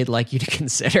opportunity they'd like you to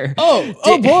consider.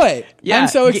 Oh boy. Yeah, I'm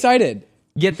so excited.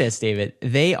 Get this, David.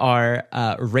 They are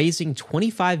raising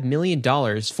 $25 million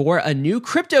for a new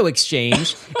crypto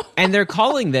exchange, and they're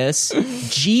calling this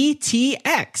GTX.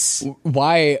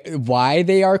 Why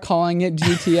they are calling it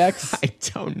GTX? I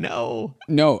don't know.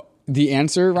 No. The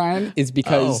answer, Ryan, is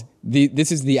because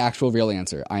this is the actual real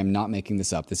answer. I am not making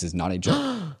this up. This is not a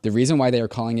joke. The reason why they are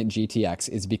calling it GTX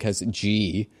is because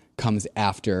G comes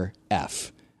after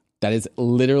F. That is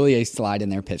literally a slide in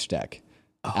their pitch deck.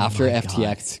 After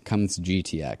FTX comes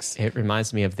GTX. It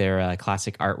reminds me of their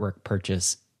classic artwork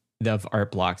purchase of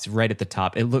art blocks right at the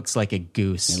top. It looks like a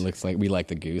goose. It looks like we like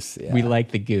the goose. Yeah. We like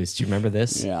the goose. Do you remember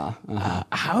this? Yeah.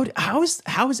 How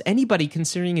is anybody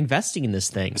considering investing in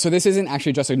this thing? So this isn't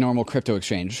actually just a normal crypto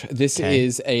exchange. This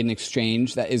is an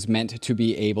exchange that is meant to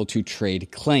be able to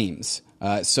trade claims.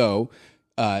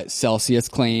 Celsius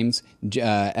claims,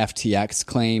 FTX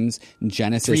claims,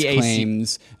 Genesis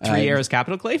claims. Three Arrows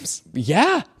Capital claims?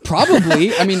 Yeah,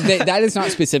 probably. I mean, that is not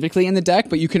specifically in the deck,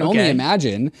 but you can only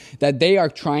imagine that they are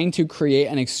trying to create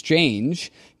an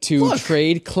exchange to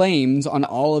trade claims on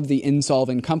all of the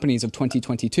insolvent companies of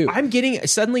 2022. I'm getting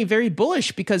suddenly very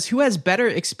bullish because who has better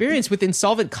experience with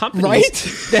insolvent companies right?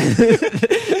 than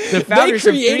the founders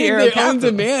they created of Three Arrows their Capital. own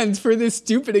demands for this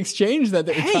stupid exchange that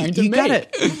they're trying to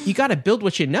make. You gotta build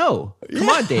what you know. Come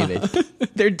on, David.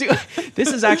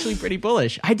 This is actually pretty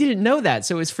bullish. I didn't know that.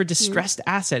 So it's for distressed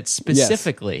assets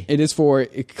specifically. Yes. It is for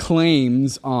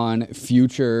claims on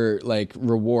future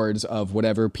rewards of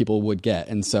whatever people would get.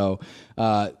 And so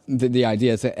the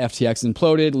idea is that FTX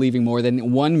imploded, leaving more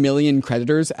than 1 million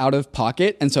creditors out of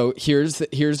pocket. And so here's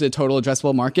the total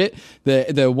addressable market,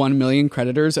 the 1 million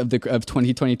creditors of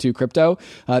 2022 crypto.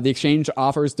 The exchange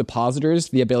offers depositors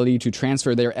the ability to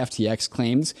transfer their FTX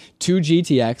claims to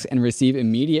GTX and receive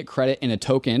immediate credit in a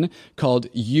token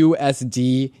called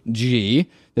USDG.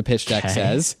 The pitch deck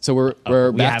says. So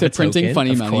we're back to printing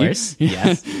funny money. Of course.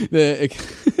 Yes.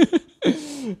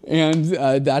 And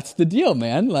that's the deal,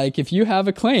 man. Like, if you have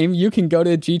a claim, you can go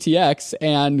to GTX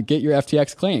and get your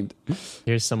FTX claimed.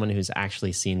 Here's someone who's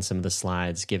actually seen some of the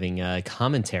slides giving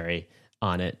commentary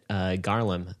on it.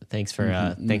 Garlam, thanks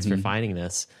for finding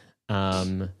this.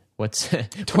 What's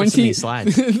 20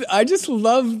 slides? I just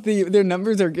love their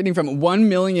numbers are getting from 1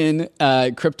 million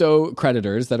crypto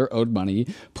creditors that are owed money,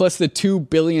 plus the $2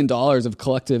 billion of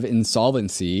collective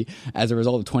insolvency as a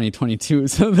result of 2022.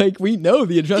 So we know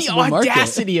the addressable market. The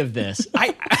audacity of this.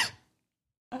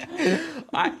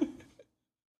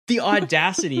 The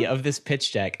audacity of this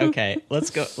pitch deck. Okay,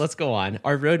 let's go on.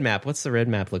 Our roadmap. What's the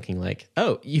roadmap looking like?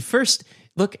 Oh, you first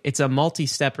look. It's a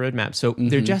multi-step roadmap. So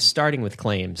they're just starting with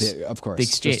claims. Of course. The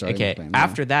exchange. Okay. Claims,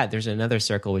 after that, there's another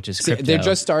circle which is crypto. They're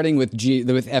just starting with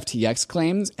FTX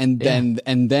claims, and then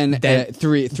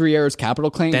Three Arrows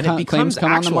Capital claims come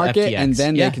on the market, FTX. And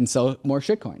then they can sell more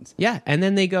shitcoins. Yeah, and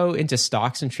then they go into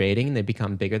stocks and trading, and they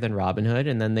become bigger than Robinhood,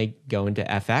 and then they go into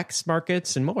FX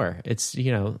markets and more. It's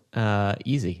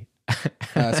easy.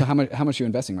 So how much are you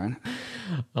investing, Ryan?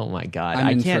 Oh my God!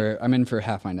 I'm in for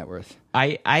half my net worth.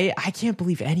 I can't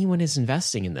believe anyone is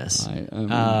investing in this.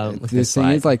 This thing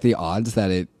is the odds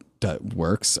that it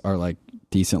works are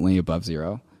decently above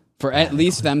zero. For at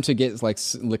least them to get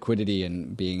liquidity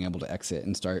and being able to exit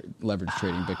and start leverage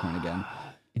trading Bitcoin again.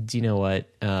 Do you know what?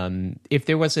 If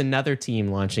there was another team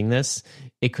launching this,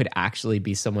 it could actually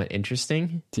be somewhat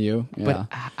interesting to you. Yeah. But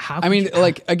how? I mean,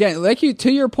 like again, like you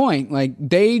to your point, like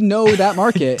they know that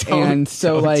market, and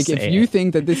so like if you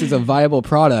think that this is a viable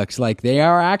product, like they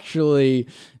are actually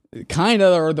kind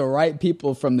of are the right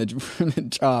people from the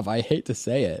job. I hate to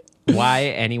say it. Why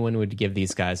anyone would give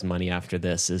these guys money after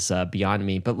this is beyond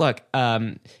me. But look,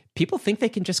 people think they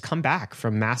can just come back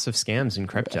from massive scams in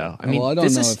crypto. I mean, well, I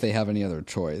don't know if they have any other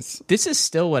choice. This is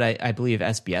still what I believe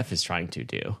SBF is trying to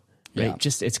do. Right? Yeah.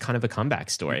 Just it's kind of a comeback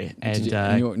story. And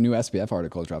new SBF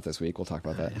article dropped this week. We'll talk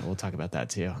about that. Yeah, we'll talk about that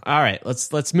too. All right,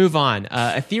 let's move on.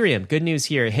 Ethereum, good news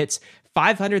here. It hits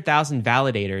 500,000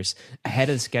 validators ahead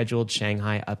of the scheduled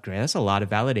Shanghai upgrade. That's a lot of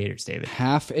validators, David.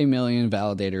 500,000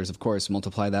 validators. Of course,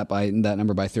 multiply that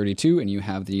number by 32, and you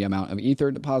have the amount of Ether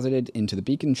deposited into the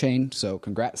Beacon chain. So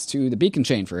congrats to the Beacon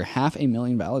chain for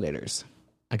 500,000 validators.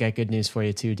 I got good news for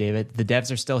you too, David. The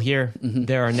devs are still here. Mm-hmm.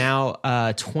 There are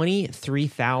now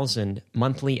 23,000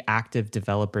 monthly active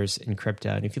developers in crypto.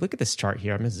 And if you look at this chart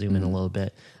here, I'm going to zoom in a little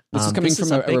bit. This is coming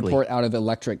from a report out of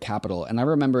Electric Capital. And I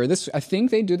remember this, I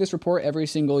think they do this report every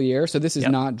single year. So this is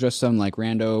not just some like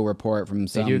rando report from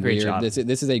some They do a great job. This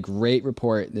is a great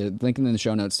report. The link in the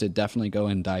show notes to definitely go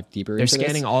and dive deeper into this. They're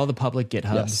scanning all the public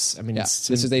GitHubs. Yes. I mean, this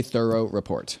is a thorough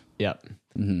report. Yep.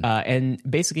 Mm-hmm. And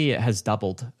basically it has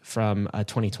doubled from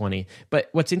 2020. But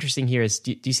what's interesting here is,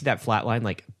 do you see that flat line,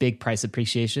 like big price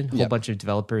appreciation? A whole bunch of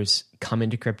developers come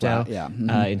into crypto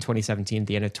in 2017,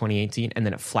 the end of 2018, and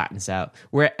then it flattens out.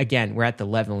 We're at the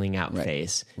leveling out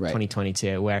phase,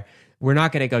 2022, where we're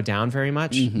not going to go down very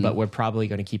much, but we're probably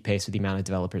going to keep pace with the amount of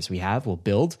developers we have. We'll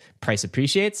build, price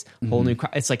appreciates, whole new.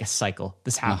 It's like a cycle.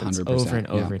 This happens over and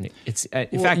over. And it's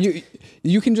in fact,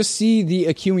 you can just see the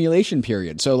accumulation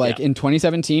period. So, like in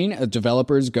 2017,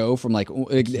 developers go from like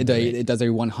it does a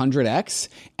 100x,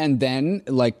 and then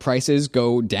like prices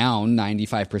go down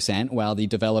 95%, while the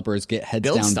developers get heads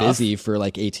down busy for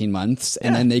like 18 months,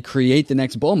 and then they create the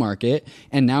next bull market,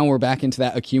 and now we're back into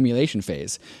that accumulation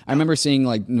phase. I remember seeing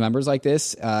like numbers like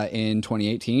this in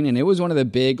 2018, and it was one of the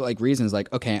big like reasons, like,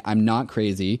 okay, I'm not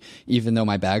crazy, even though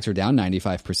my bags are down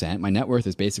 95%, my net worth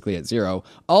is basically at zero,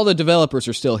 all the developers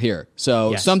are still here,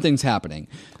 so something's happening,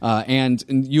 and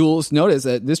you'll notice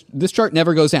that this chart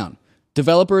never goes down.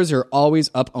 Developers are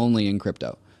always up only in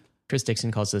crypto. Chris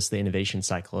Dixon calls this the innovation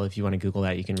cycle. If you want to Google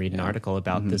that, you can read an article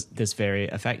about this very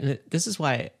effect. And this is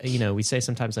why, we say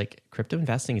sometimes like crypto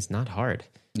investing is not hard.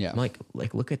 Yeah. I'm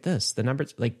like look at this. The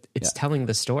numbers, like it's telling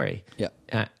the story. Yeah.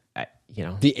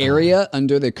 The area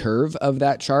under the curve of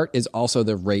that chart is also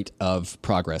the rate of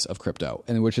progress of crypto,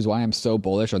 and which is why I'm so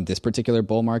bullish on this particular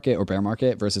bull market or bear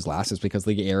market versus last, is because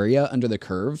the area under the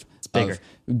curve of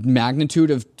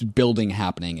magnitude of building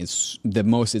happening is the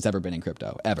most it's ever been in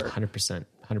crypto ever. 100%.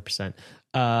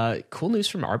 Cool news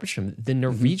from Arbitrum. The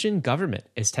Norwegian government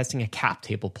is testing a cap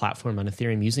table platform on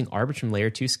Ethereum using Arbitrum Layer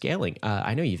 2 scaling.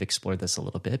 I know you've explored this a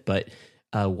little bit, but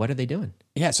what are they doing?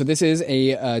 Yeah, so this is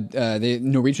the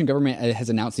Norwegian government has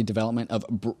announced the development of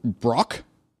Brock.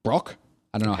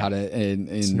 I don't know how to...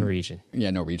 It's Norwegian. Yeah,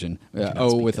 Norwegian.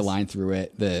 With a line through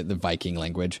it, the Viking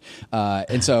language.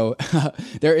 And so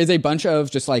there is a bunch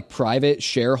of just like private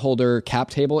shareholder cap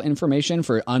table information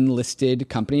for unlisted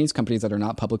companies that are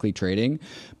not publicly trading.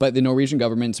 But the Norwegian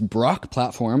government's Brock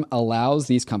platform allows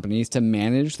these companies to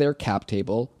manage their cap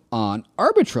table on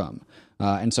Arbitrum.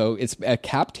 And so it's a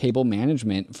cap table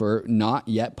management for not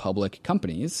yet public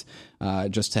companies,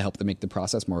 just to help them make the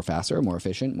process more faster, more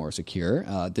efficient, more secure.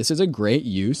 This is a great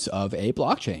use of a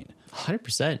blockchain.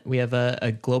 100%. We have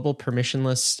a global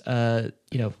permissionless,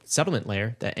 settlement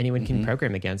layer that anyone can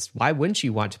program against. Why wouldn't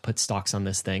you want to put stocks on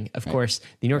this thing? Of course,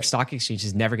 the New York Stock Exchange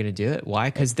is never going to do it.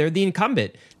 Why? Because they're the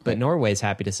incumbent. But Norway's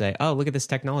happy to say, "Oh, look at this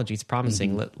technology; it's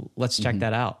promising. Let's check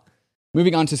that out."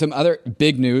 Moving on to some other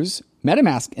big news.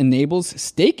 MetaMask enables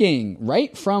staking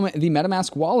right from the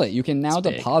MetaMask wallet. You can now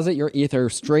deposit your Ether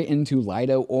straight into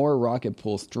Lido or Rocket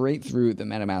Pool straight through the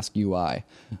MetaMask UI.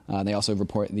 They also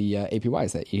report the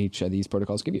APYs that each of these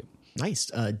protocols give you.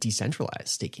 Nice. Decentralized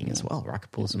staking as well.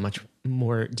 Rocket Pool is a much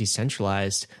more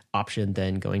decentralized option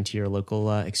than going to your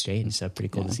local exchange. So pretty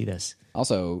cool to see this.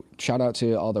 Also, shout out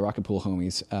to all the Rocket Pool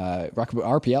homies. Rocket Pool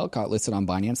RPL got listed on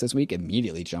Binance this week.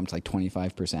 Immediately jumped like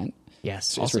 25%.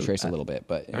 Yes. It's retraced a little bit,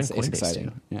 but it's exciting.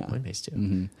 Too. Yeah. Coinbase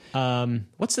too.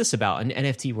 What's this about? An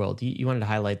NFT world. You wanted to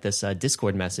highlight this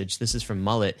Discord message. This is from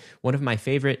Mullet, one of my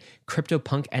favorite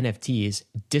CryptoPunk NFTs,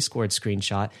 Discord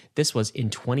screenshot. This was in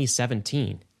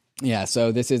 2017. Yeah,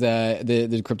 so this is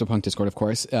the CryptoPunk Discord, of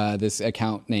course. This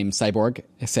account named Cyborg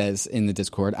says in the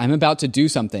Discord, "I'm about to do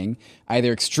something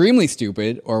either extremely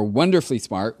stupid or wonderfully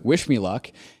smart. Wish me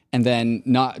luck. And then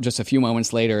not just a few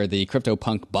moments later, the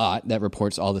CryptoPunk bot that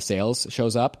reports all the sales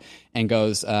shows up and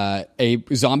goes, a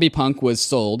zombie punk was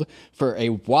sold for a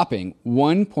whopping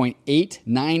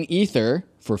 1.89 Ether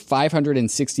for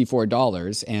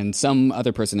 $564. And some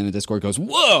other person in the Discord goes,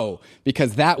 whoa,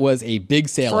 because that was a big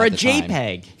sale for at a the time.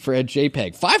 JPEG. For a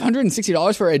JPEG.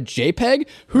 $560 for a JPEG?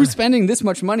 Who's spending this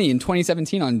much money in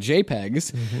 2017 on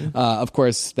JPEGs? Of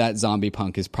course, that zombie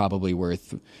punk is probably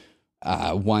worth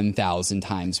 1,000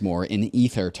 times more in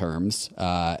Ether terms.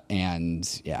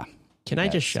 And yeah. Can I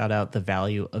just shout out the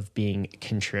value of being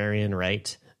contrarian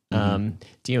right? Do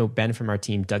you know, Ben from our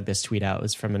team dug this tweet out. It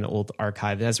was from an old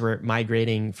archive. As we're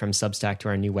migrating from Substack to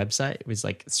our new website, it was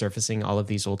like surfacing all of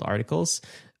these old articles.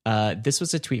 This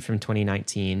was a tweet from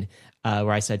 2019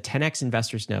 where I said, 10x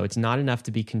investors know it's not enough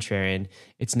to be contrarian.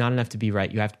 It's not enough to be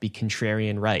right. You have to be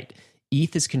contrarian right.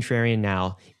 ETH is contrarian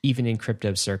now, even in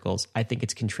crypto circles. I think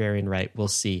it's contrarian right. We'll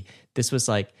see. This was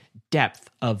like depth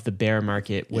of the bear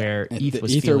market where ETH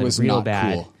was feeling real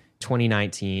bad. Cool.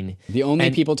 2019. The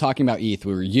only people talking about ETH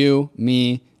were you,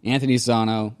 me, Anthony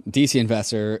Zano, DC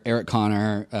Investor, Eric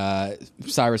Connor,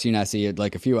 Cyrus Unesi,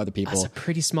 like a few other people. That's a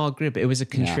pretty small group. It was a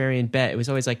contrarian bet. It was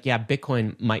always like, yeah,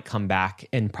 Bitcoin might come back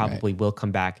and probably will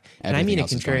come back. And I mean a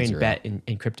contrarian bet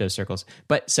in crypto circles.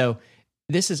 But so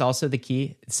this is also the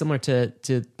key, similar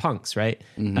to punks, right?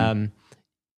 A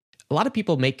lot of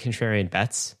people make contrarian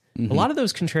bets. A lot of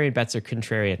those contrarian bets are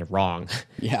contrarian wrong.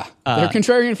 Yeah. They're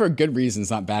contrarian for good reasons,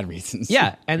 not bad reasons.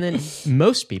 Yeah. And then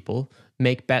most people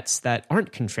make bets that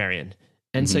aren't contrarian.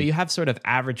 And so you have sort of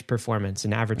average performance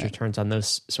and average returns on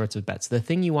those sorts of bets. The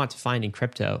thing you want to find in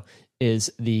crypto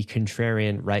is the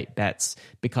contrarian right bets,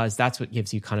 because that's what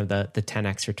gives you kind of the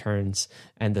 10x returns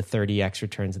and the 30x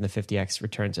returns and the 50x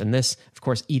returns. And this, of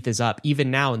course, ETH is up. Even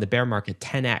now in the bear market,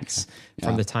 10x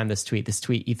from the time this tweet,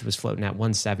 ETH was floating at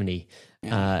 170.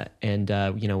 And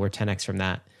we're 10x from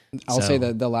that. I'll say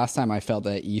that the last time I felt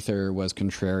that Ether was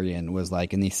contrarian was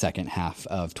like in the second half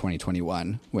of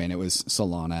 2021 when it was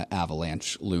Solana,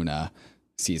 Avalanche, Luna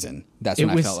season. That's when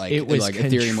I felt like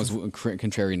Ethereum was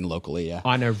contrarian locally. Yeah,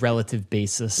 on a relative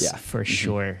basis, for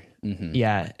sure.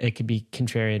 Yeah, it could be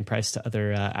contrarian price to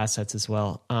other assets as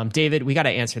well. David, we got to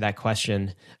answer that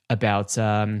question about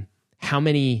how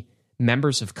many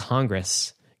members of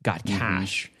Congress got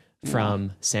cash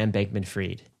from Sam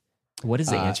Bankman-Fried. What is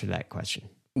the answer to that question?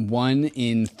 1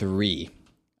 in 3.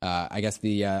 I guess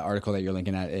the article that you're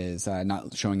linking at is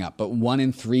not showing up, but 1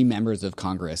 in 3 members of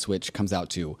Congress, which comes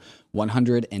out to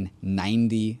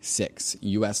 196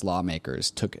 U.S.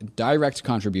 lawmakers, took direct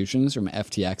contributions from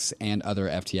FTX and other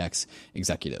FTX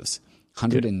executives.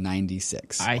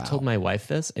 196. Dude, I told my wife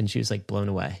this, and she was like blown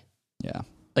away. Yeah.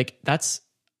 Like, that's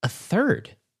a third.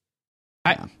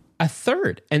 A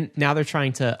third. And now they're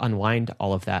trying to unwind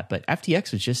all of that. But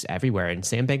FTX was just everywhere. And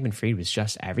Sam Bankman-Fried was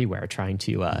just everywhere trying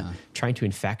to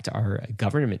infect our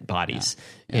government bodies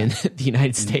in the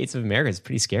United States of America. It's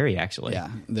pretty scary, actually. Yeah,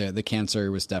 the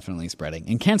cancer was definitely spreading.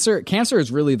 And cancer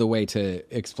is really the way to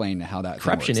explain how that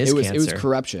corruption works. Cancer. It was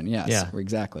corruption, yes,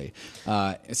 exactly.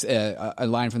 A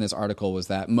line from this article was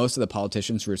that most of the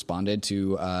politicians who responded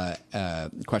to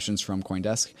questions from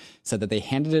CoinDesk said that they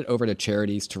handed it over to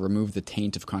charities to remove the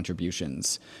taint of contributions.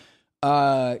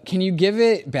 Can you give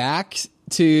it back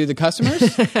to the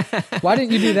customers? Why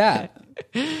didn't you do that?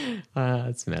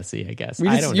 It's messy, I guess.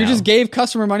 You just gave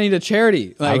customer money to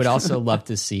charity. I would also love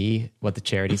to see what the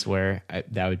charities were.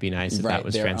 That would be nice if that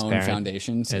was their transparent. Own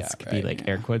foundations. It could be like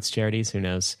air quotes charities. Who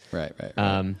knows? Right.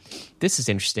 This is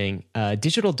interesting.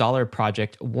 Digital Dollar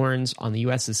Project warns on the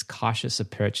U.S.'s cautious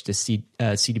approach to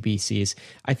CBDCs.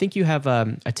 I think you have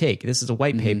a take. This is a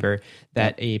white paper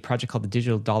that a project called the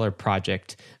Digital Dollar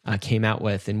Project came out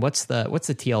with. And what's the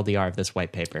TLDR of this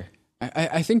white paper?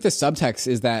 I think the subtext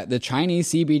is that the Chinese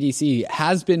CBDC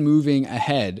has been moving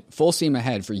ahead, full steam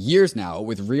ahead for years now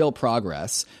with real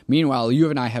progress. Meanwhile,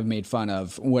 you and I have made fun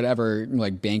of whatever,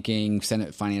 like banking,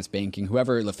 Senate finance banking,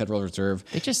 whoever, the Federal Reserve,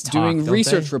 they just doing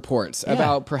research reports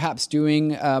about perhaps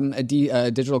doing a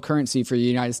digital currency for the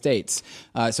United States.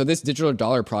 So this Digital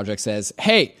Dollar Project says,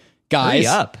 hey, guys,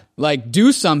 like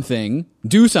do something.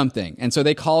 And so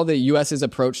they call the U.S.'s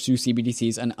approach to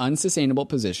CBDCs an unsustainable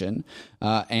position,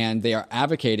 and they are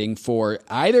advocating for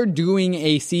either doing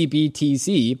a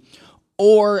CBTC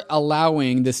or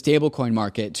allowing the stablecoin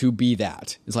market to be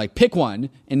that. It's like pick one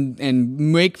and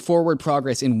make forward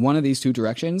progress in one of these two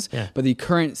directions. Yeah. But the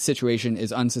current situation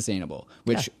is unsustainable,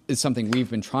 which is something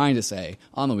we've been trying to say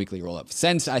on the weekly rollup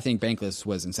since I think Bankless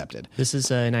was incepted. This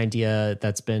is an idea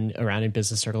that's been around in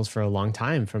business circles for a long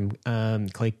time from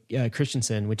Clay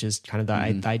Christensen, which is kind of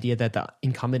the idea that the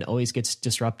incumbent always gets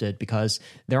disrupted because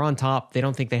they're on top. They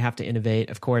don't think they have to innovate.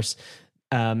 Of course,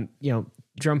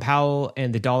 Jerome Powell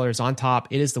and the dollar is on top.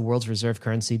 It is the world's reserve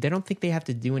currency. They don't think they have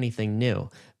to do anything new.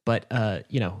 But,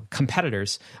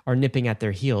 competitors are nipping at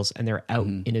their heels and they're out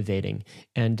innovating.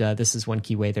 And this is one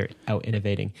key way they're out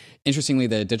innovating. Interestingly,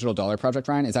 the Digital Dollar Project,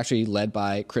 Ryan, is actually led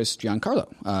by Chris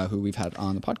Giancarlo, who we've had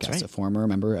on the podcast, a former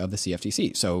member of the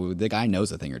CFTC. So the guy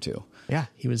knows a thing or two. Yeah,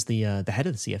 he was the head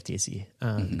of the CFTC,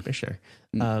 the commissioner.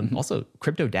 Also,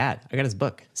 Crypto Dad. I got his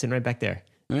book sitting right back there.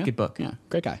 Oh, yeah? Good book. Yeah,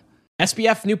 great guy.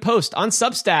 SBF new post on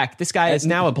Substack. This guy is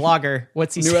now a blogger.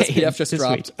 What's he saying? New SBF just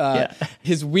dropped.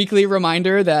 His weekly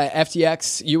reminder that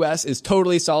FTX US is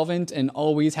totally solvent and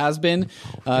always has been.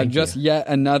 Yet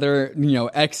another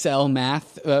Excel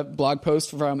math blog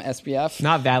post from SBF.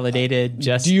 Not validated.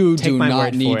 Just you take do my not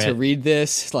word need for to it. read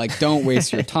this. Like, don't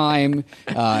waste your time.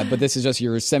 But this is just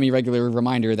your semi-regular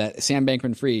reminder that Sam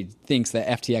Bankman-Fried thinks that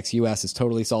FTX US is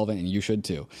totally solvent, and you should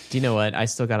too. Do you know what? I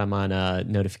still got him on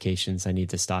notifications. I need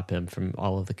to stop him from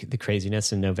all of the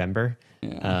craziness in November.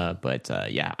 I'm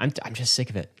just sick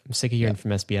of it. I'm sick of hearing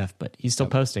from SBF, but he's still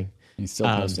posting. He's still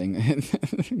posting.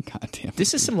 God damn.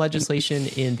 This is some legislation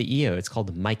in the EU. It's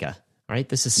called MiCA. All right.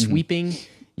 This is sweeping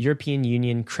European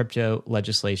Union crypto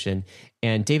legislation.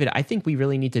 And David, I think we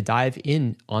really need to dive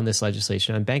in on this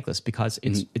legislation on Bankless because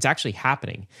it's actually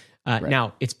happening.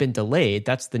 Now, it's been delayed.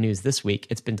 That's the news this week.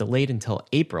 It's been delayed until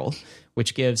April,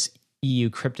 which gives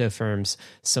EU crypto firms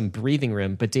some breathing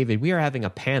room. But David, we are having a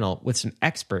panel with some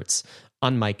experts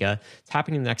on MiCA. It's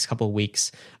happening in the next couple of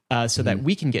weeks so that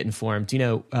we can get informed.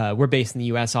 We're based in the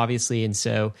US, obviously. And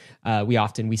so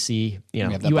we see,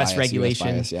 US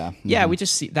regulations. US bias, we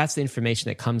just see that's the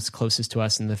information that comes closest to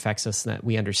us and affects us and that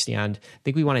we understand. I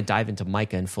think we want to dive into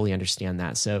MiCA and fully understand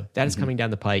that. So that is coming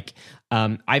down the pike.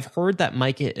 I've heard that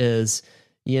MiCA is,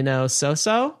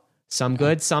 so-so. Some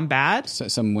good, some bad. So,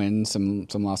 some wins, some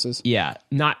losses. Yeah,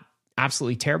 not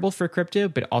absolutely terrible for crypto,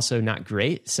 but also not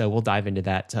great. So we'll dive into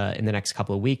that in the next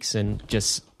couple of weeks. And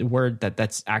just word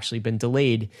that's actually been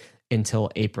delayed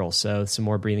until April. So some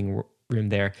more breathing room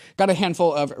there. Got a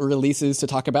handful of releases to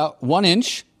talk about.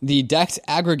 1inch, the DEX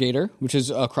aggregator, which is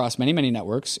across many, many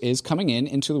networks, is coming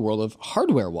into the world of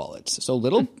hardware wallets. So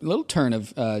little turn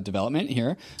of development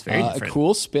here. It's very different. A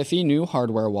cool, spiffy new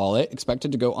hardware wallet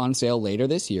expected to go on sale later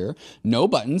this year. No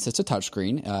buttons. It's a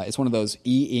touchscreen. It's one of those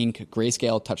e-ink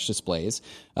grayscale touch displays.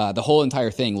 The whole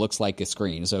entire thing looks like a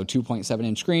screen. So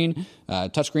 2.7-inch screen,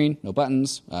 touchscreen, no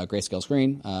buttons, grayscale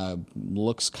screen.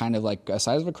 Looks kind of like the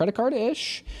size of a credit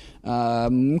card-ish.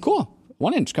 Cool.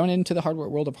 1inch coming into the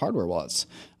world of hardware wallets.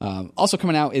 Also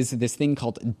coming out is this thing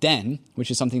called Den,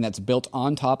 which is something that's built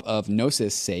on top of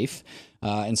Gnosis Safe.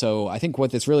 And so I think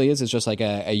what this really is just like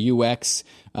a UX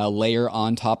layer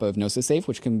on top of Gnosis Safe,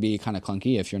 which can be kind of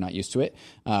clunky if you're not used to it.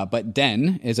 But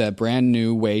Den is a brand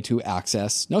new way to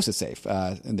access Gnosis Safe.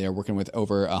 And they're working with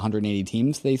over 180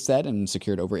 teams, they said, and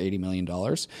secured over $80 million.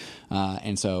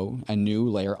 And so a new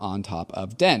layer on top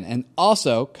of Den. And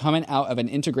also coming out of an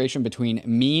integration between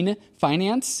Mean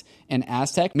Finance and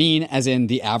Aztec. Mean as in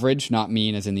the average, not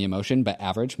mean as in the emotion, but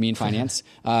average, Mean Finance.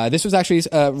 This was actually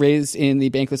raised in the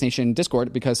Bankless Nation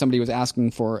Discord because somebody was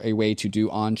asking for a way to do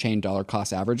on-chain dollar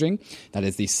cost averaging. That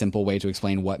is the simple way to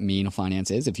explain what Mean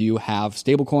Finance is. If you have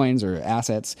stable coins or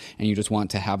assets and you just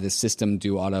want to have this system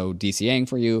do auto DCAing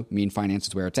for you, Mean Finance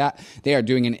is where it's at. They are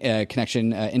doing a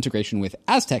connection integration with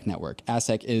Aztec Network.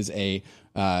 Aztec is a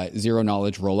zero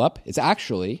knowledge rollup. It's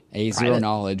actually a zero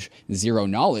knowledge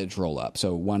rollup.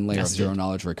 So one layer of zero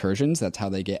knowledge recursions. That's how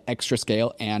they get extra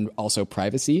scale and also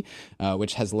privacy,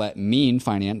 which has let Mean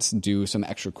Finance do some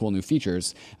extra cool new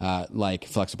features like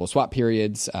flexible swap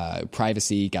periods,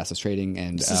 privacy, gasless trading,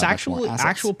 and this is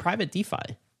actual private DeFi.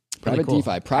 Private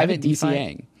DeFi, private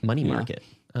DCAing. Money market.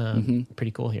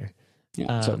 Pretty cool here.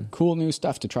 Yeah, so cool new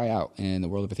stuff to try out in the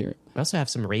world of Ethereum. We also have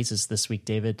some raises this week,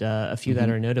 David. A few that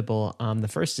are notable. The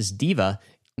first is Diva.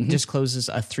 just closes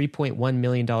a $3.1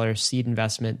 million seed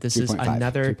investment. This is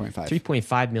another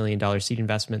 $3.5 million seed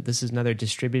investment. This is another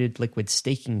distributed liquid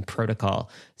staking protocol.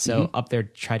 So up there to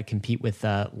try to compete with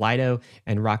Lido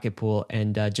and Rocket Pool.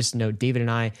 And just note, David and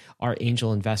I are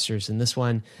angel investors in this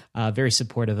one, very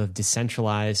supportive of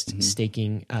decentralized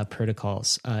staking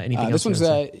protocols. Anything else?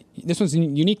 This one's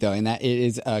unique though, in that it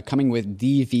is coming with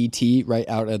DVT right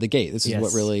out of the gate. This is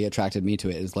what really attracted me to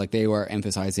it, is like they were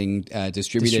emphasizing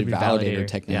distributed validator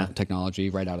technology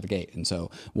right out of the gate. And so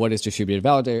what is distributed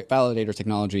validator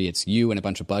technology? It's you and a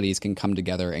bunch of buddies can come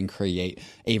together and create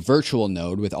a virtual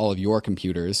node with all of your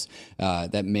computers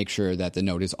that make sure that the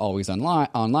node is always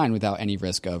online without any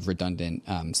risk of redundant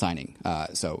signing.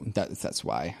 So that's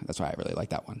why I really like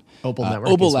that one.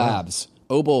 Opal Labs.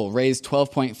 Opal raised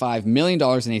 $12.5 million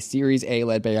in a Series A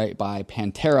led by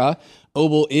Pantera.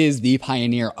 Opal is the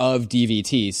pioneer of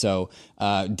DVT. So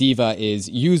Diva is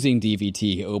using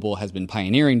DVT. Opal has been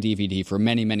pioneering DVT for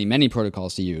many, many, many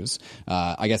protocols to use.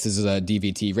 I guess this is a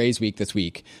DVT raise week this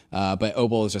week. But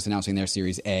Opal is just announcing their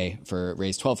Series A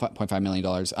raised $12.5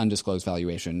 million, undisclosed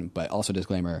valuation. But also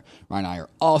disclaimer, Ryan and I are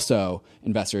also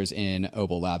investors in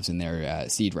Opal Labs in their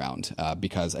seed round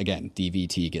because, again,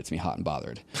 DVT gets me hot and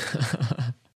bothered.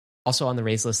 Also on the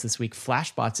raise list this week,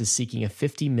 Flashbots is seeking a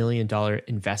 $50 million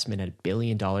investment at $1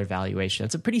 billion valuation.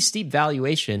 That's a pretty steep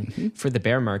valuation for the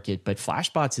bear market, but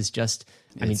Flashbots is just,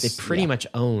 they pretty much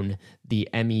own the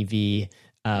MEV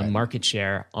market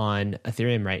share on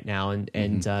Ethereum right now,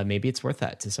 and maybe it's worth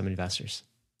that to some investors.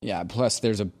 Yeah, plus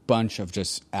there's a bunch of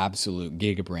just absolute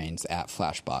gigabrains at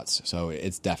Flashbots, so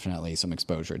it's definitely some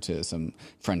exposure to some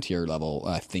frontier level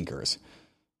thinkers.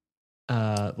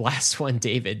 Last one,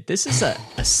 David. This is a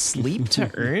sleep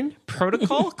to earn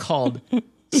protocol called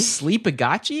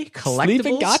Sleepagachi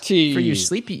collectibles for your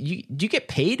sleep. Do you get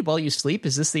paid while you sleep?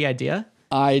 Is this the idea?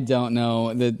 I don't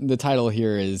know. The title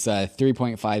here is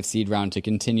 3.5 seed round to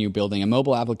continue building a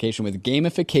mobile application with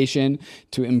gamification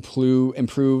to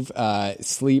improve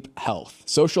sleep health.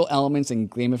 Social elements and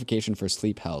gamification for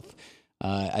sleep health.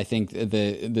 I think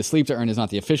the sleep to earn is not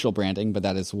the official branding, but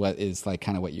that is what is like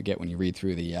kind of what you get when you read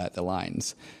through the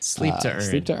lines. Sleep to earn.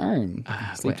 Sleep to earn.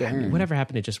 Sleep to earn. Whatever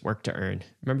happened to just work to earn?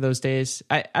 Remember those days?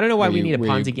 I don't know why we need a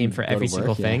Ponzi game for every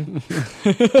single thing.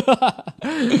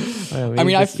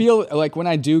 I feel like when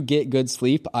I do get good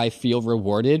sleep, I feel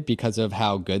rewarded because of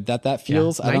how good that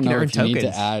feels. I don't know if you need to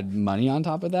add money on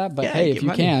top of that, but hey, if you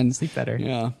can, sleep better.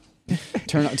 Yeah.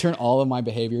 Turn all of my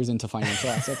behaviors into financial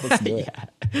assets. Let's do it.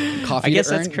 Coffee I guess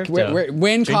to earn. That's crypto.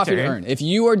 Win coffee to earn. If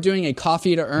you are doing a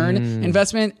coffee to earn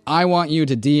investment, I want you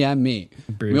to DM me.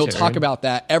 We'll talk about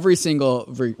that every single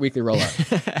weekly roll up.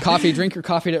 Drink your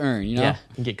coffee to earn. You know, yeah,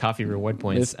 and get coffee reward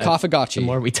points. It's Coffeegachi. The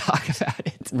more we talk about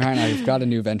it, Ryan, I've got a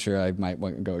new venture. I might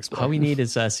want to go explore. All we need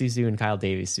is Suzu and Kyle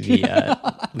Davies to be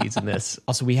leads in this.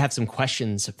 Also, we have some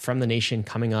questions from the nation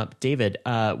coming up. David,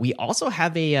 we also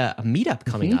have a meetup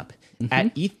coming up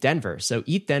at ETH Denver. So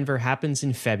ETH Denver happens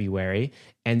in February,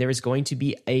 and there is going to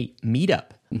be a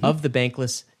meetup of the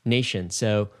Bankless Nation.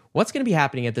 So what's going to be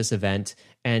happening at this event,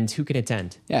 and who can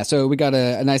attend? Yeah, so we got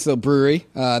a nice little brewery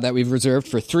that we've reserved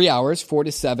for 3 hours, 4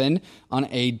 to 7 on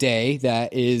a day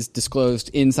that is disclosed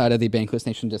inside of the Bankless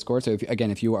Nation Discord. So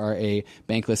if you are a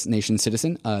Bankless Nation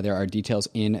citizen, there are details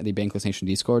in the Bankless Nation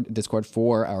Discord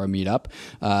for our meetup.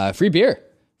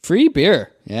 Free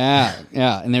beer. Yeah.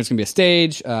 And there's going to be a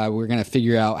stage. We're going to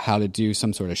figure out how to do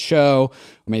some sort of show,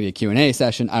 or maybe a Q&A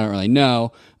session. I don't really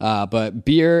know. But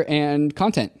beer and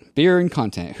content.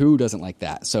 Who doesn't like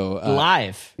that? So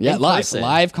live. Yeah,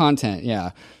 live content.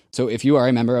 Yeah. So if you are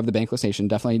a member of the Bankless Nation,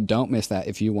 definitely don't miss that.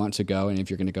 If you want to go, and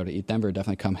if you're going to go to ETH Denver,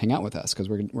 definitely come hang out with us, because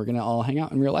we're going to all hang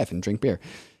out in real life and drink beer.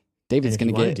 David's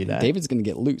going to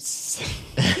get loose.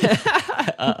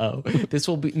 Uh-oh. This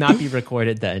will not be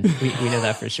recorded then. We know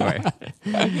that for sure.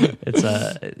 It's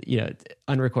a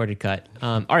unrecorded cut.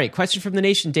 All right, question from the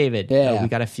nation, David. Yeah. We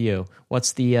got a few.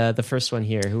 What's the first one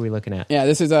here? Who are we looking at? Yeah,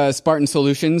 this is Spartan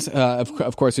Solutions,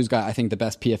 of course, who's got, I think, the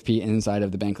best PFP inside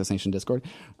of the Bankless Nation Discord.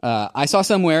 I saw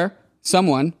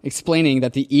someone explaining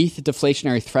that the ETH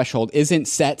deflationary threshold isn't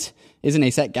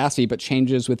a set gas fee, but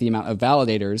changes with the amount of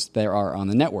validators there are on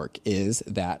the network. Is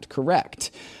that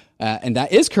correct? And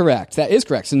that is correct.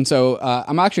 And so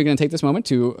I'm actually going to take this moment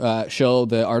to show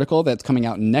the article that's coming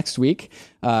out next week.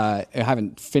 I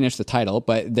haven't finished the title,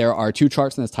 but there are 2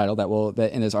 charts in this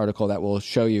in this article that will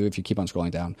show you, if you keep on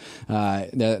scrolling down,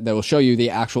 that will show you the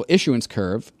actual issuance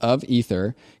curve of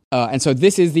Ether. And so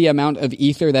this is the amount of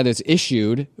Ether that is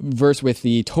issued versus with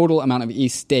the total amount of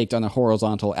ETH staked on the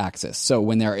horizontal axis. So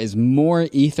when there is more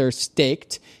Ether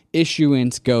staked,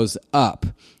 issuance goes up.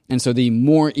 And so the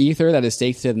more ether that is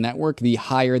staked to the network, the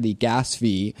higher the gas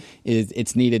fee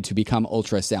it's needed to become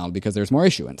ultrasound because there's more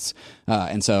issuance.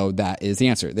 And so that is the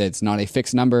answer. It's not a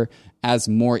fixed number. As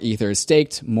more ether is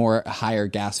staked, more higher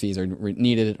gas fees are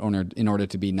needed in order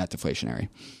to be net deflationary.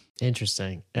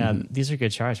 Interesting. These are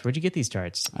good charts. Where'd you get these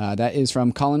charts? That is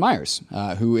from Colin Myers,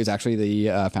 who is actually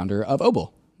the founder of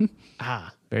Obel.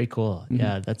 Very cool.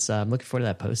 Yeah, that's. I'm looking forward to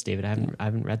that post, David. I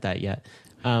haven't read that yet.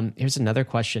 Here's another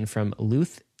question from Luke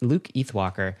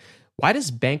Ethwalker. Why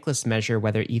does Bankless measure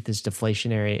whether ETH is a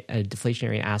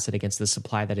deflationary asset against the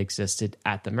supply that existed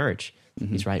at the merge?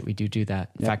 He's right. We do that.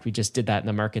 In fact, we just did that in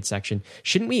the market section.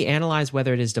 Shouldn't we analyze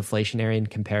whether it is deflationary in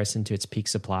comparison to its peak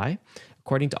supply?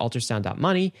 According to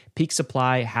ultrasound.money, peak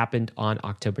supply happened on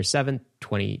October 7th,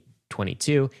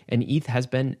 2022, and ETH has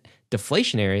been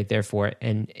deflationary, therefore,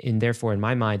 in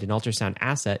my mind, an ultrasound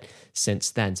asset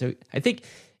since then. So I think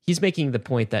he's making the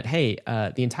point that, hey,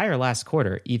 the entire last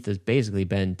quarter, ETH has basically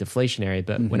been deflationary.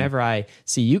 But whenever I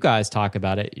see you guys talk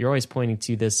about it, you're always pointing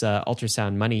to this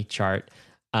ultrasound money chart,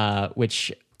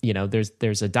 which, you know,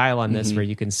 there's a dial on this where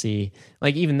you can see,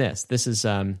 like, even this is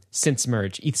since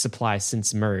merge, ETH supply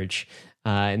since merge.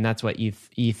 And that's what Luke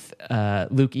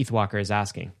Ethwalker is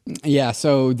asking. Yeah,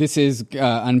 so this is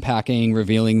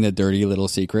revealing the dirty little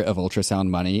secret of ultrasound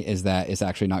money is that it's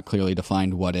actually not clearly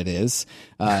defined what it is.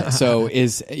 So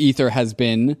Ether has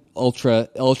been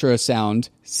ultrasound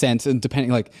since,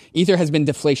 depending, like, Ether has been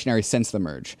deflationary since the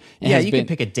merge. You can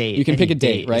pick a date. You can pick a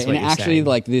date, right? And actually, saying,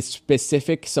 like, this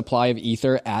specific supply of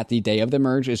Ether at the day of the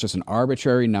merge is just an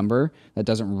arbitrary number that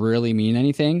doesn't really mean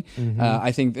anything.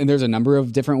 I think there's a number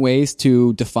of different ways to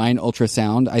define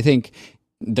ultrasound. I think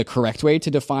the correct way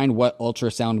to define what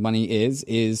ultrasound money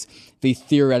is the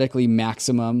theoretically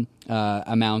maximum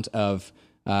amount of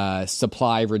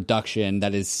supply reduction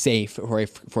that is safe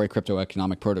for a crypto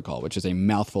economic protocol, which is a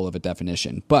mouthful of a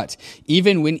definition. But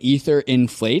even when Ether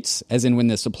inflates, as in when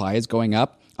the supply is going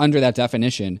up, under that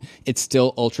definition, it's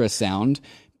still ultrasound,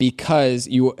 because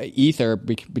Ether,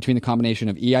 between the combination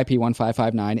of EIP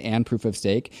 1559 and proof of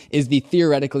stake, is the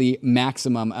theoretically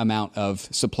maximum amount of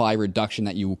supply reduction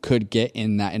that you could get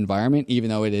in that environment,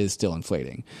 even though it is still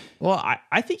inflating. Well,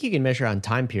 I think you can measure on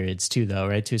time periods too, though,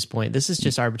 right? To his point, this is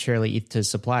just arbitrarily ETH to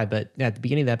supply. But at the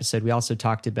beginning of the episode, we also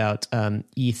talked about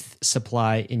ETH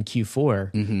supply in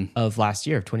Q4 of last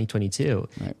year, of 2022.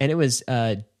 Right. And it was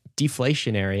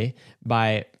deflationary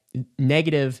by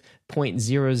negative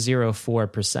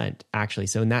 0.004%, actually.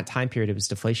 So in that time period, it was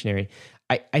deflationary.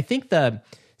 I think the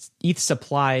ETH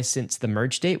supply since the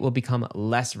merge date will become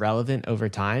less relevant over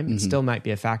time. It still might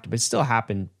be a factor, but it still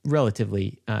happened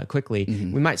relatively quickly.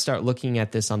 We might start looking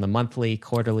at this on the monthly,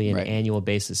 quarterly, and annual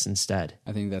basis instead.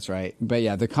 I think that's right. But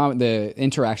yeah, the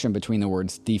interaction between the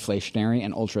words deflationary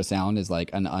and ultrasound is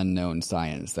like an unknown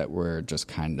science that we're just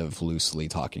kind of loosely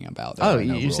talking about.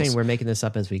 You're saying we're making this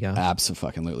up as we go?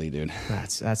 Absolutely, dude.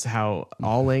 That's how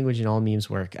all language and all memes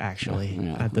work, actually,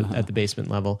 at the basement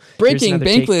level. Breaking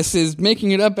Bankless is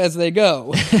making it up as they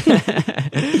go.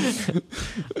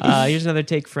 Here's another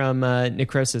take from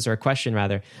Necrosis, or a question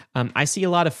rather. I see a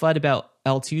lot of FUD about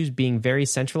L2s being very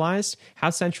centralized. How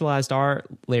centralized are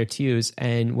layer 2s,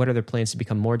 and what are their plans to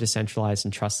become more decentralized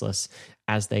and trustless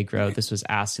as they grow? Right. This was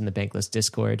asked in the Bankless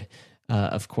Discord.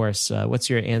 Of course, what's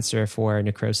your answer for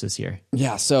Necrosis here?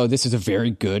 Yeah, so this is a very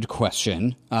good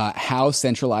question. How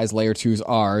centralized layer 2s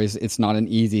are it's not an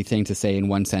easy thing to say in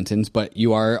one sentence, but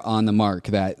you are on the mark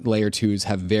that layer 2s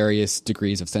have various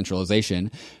degrees of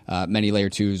centralization. Many layer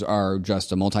 2s are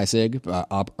just a multi-sig,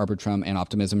 Arbitrum and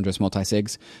Optimism just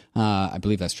multi-sigs. I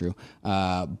believe that's true.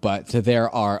 But there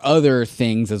are other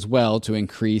things as well to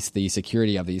increase the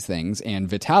security of these things. And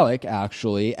Vitalik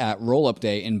actually at ROLLUP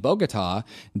Day in Bogota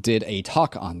did a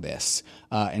talk on this.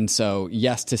 And so,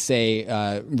 yes, to say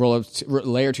layer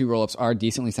 2 rollups are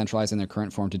decently centralized in their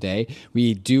current form today,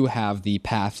 we do have the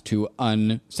path to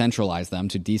uncentralize them,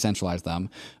 to decentralize them.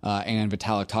 And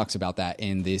Vitalik talks about that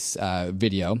in this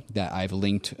video that I've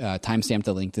linked, timestamped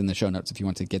the link in the show notes if you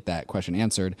want to get that question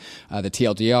answered. The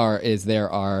TLDR is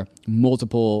there are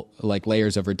multiple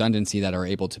layers of redundancy that are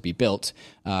able to be built,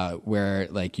 where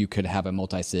you could have a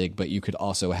multi-sig, but you could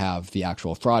also have the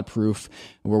actual fraud proof.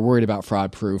 We're worried about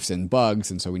fraud proofs and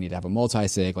bugs, and so we need to have a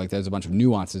multi-sig. There's a bunch of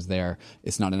nuances there.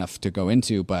 It's not enough to go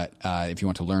into, but if you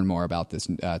want to learn more about this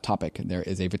topic, there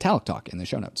is a Vitalik talk in the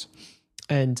show notes.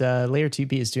 And Layer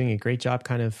 2B is doing a great job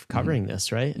kind of covering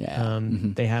this, right? Yeah.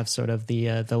 They have sort of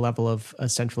the level of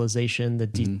centralization, the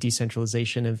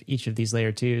decentralization of each of these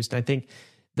Layer 2s. And I think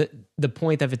the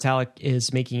point that Vitalik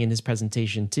is making in his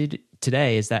presentation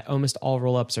today is that almost all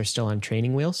rollups are still on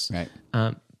training wheels. Right.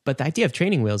 But the idea of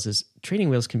training wheels is training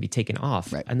wheels can be taken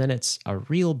off, Right. and then it's a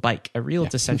real bike, a real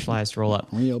decentralized roll up.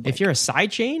 Real bike. If you're a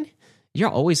side chain, you're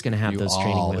always going to have those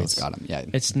training always wheels. got them. Yeah,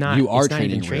 It's not. You are it's not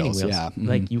training even training wheels. wheels. Yeah,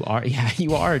 Like you are. Yeah,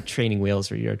 you are training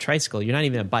wheels, or you're a tricycle. You're not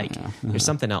even a bike. You're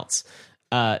something else.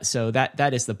 So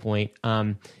that is the point.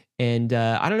 And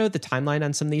I don't know the timeline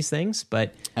on some of these things,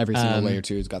 but every single layer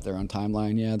 2 has got their own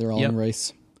timeline. Yeah, they're all in a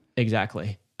race.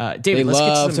 Exactly. David, They let's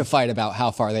love get to fight about how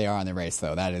far they are in the race,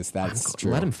 though. That's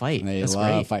true. Let them fight. They That's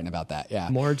love great. fighting about that. Yeah.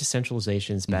 More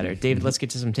decentralization is better. David, let's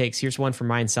get to some takes. Here's one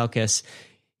from Ryan Selkis.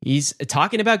 He's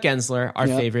talking about Gensler, our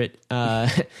favorite,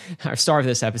 our star of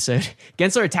this episode.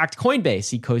 Gensler attacked Coinbase.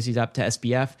 He cozied up to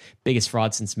SBF, biggest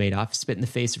fraud since Madoff, spit in the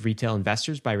face of retail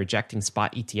investors by rejecting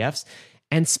spot ETFs,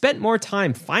 and spent more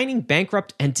time finding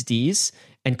bankrupt entities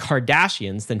and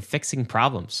Kardashians than fixing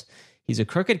problems. He's a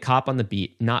crooked cop on the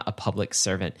beat, not a public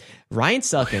servant. Ryan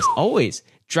Selkis, always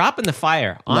dropping the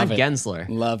fire on Gensler.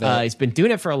 Love it. He's been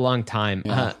doing it for a long time.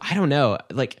 I don't know.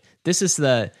 Like, this is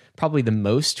probably the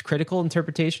most critical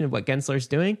interpretation of what Gensler's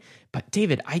doing. But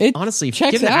David, honestly,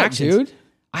 checks given the out, actions, dude.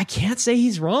 I can't say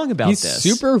he's wrong about He's this.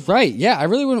 super right. Yeah, I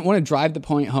really wouldn't want to drive the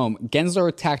point home. Gensler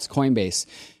attacked Coinbase.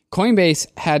 Coinbase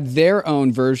had their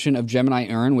own version of Gemini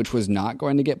Earn, which was not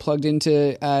going to get plugged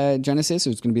into Genesis. It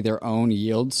was going to be their own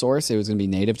yield source. It was going to be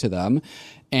native to them.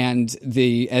 And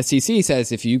the SEC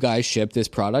says, if you guys ship this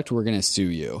product, we're going to sue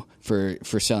you for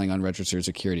selling unregistered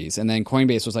securities. And then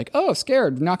Coinbase was like, oh,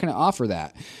 scared, we're not going to offer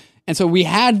that. And so we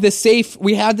had the safe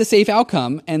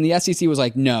outcome, and the SEC was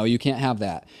like, no, you can't have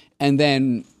that. And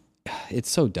then it's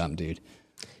so dumb, dude.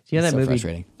 Do you know that movie,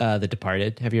 frustrating. The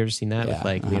Departed? Have you ever seen that with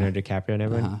like Leonardo DiCaprio and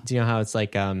everyone? Do you know how it's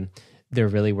like there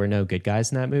really were no good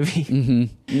guys in that movie?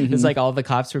 It's like all the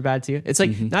cops were bad too. It's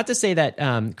like not to say that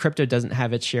crypto doesn't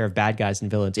have its share of bad guys and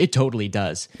villains. It totally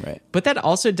does. Right. But that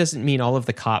also doesn't mean all of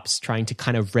the cops trying to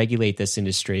kind of regulate this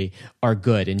industry are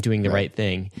good and doing the right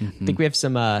thing. I think we have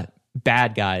some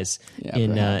bad guys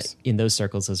in those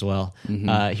circles as well.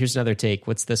 Here's another take.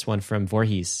 What's this one from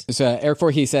Voorhees? So Eric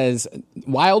Voorhees says,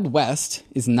 Wild West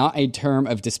is not a term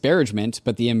of disparagement,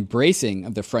 but the embracing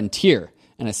of the frontier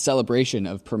and a celebration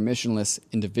of permissionless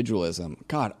individualism.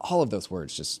 God, all of those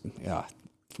words just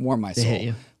warm my soul. hit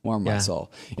you. Warm my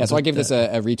soul. Yeah, so I gave this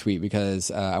a retweet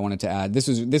because I wanted to add, this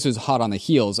was hot on the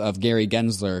heels of Gary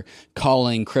Gensler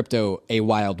calling crypto a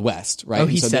Wild West, right? Oh,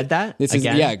 he said that? This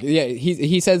Again?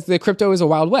 He says the crypto is a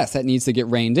Wild West that needs to get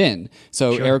reined in.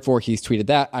 So Eric Voorhees tweeted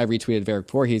that. I retweeted Eric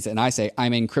Voorhees, and I say,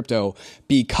 I'm in crypto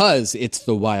because it's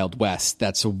the Wild West.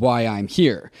 That's why I'm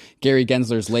here. Gary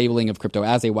Gensler's labeling of crypto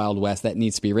as a Wild West that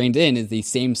needs to be reined in is the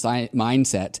same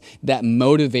mindset that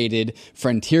motivated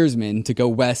frontiersmen to go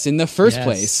west in the first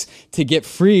place, to get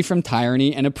free from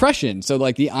tyranny and oppression. So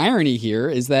like the irony here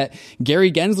is that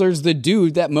Gary Gensler's the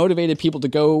dude that motivated people to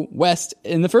go west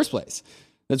in the first place.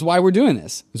 That's why we're doing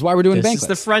this. That's why we're doing Bankless. This is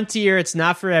the frontier. It's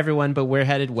not for everyone, but we're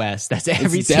headed west. That's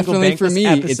every It's single definitely for Bankless me.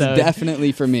 episode It's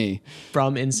definitely for me.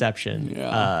 from inception.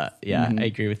 I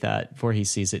agree with that. Voorhees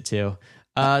sees it too.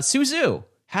 Suzu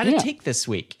had a take this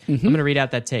week. I'm going to read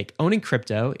out that take. Owning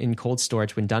crypto in cold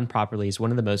storage when done properly is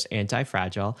one of the most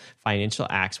anti-fragile financial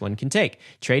acts one can take.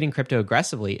 Trading crypto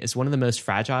aggressively is one of the most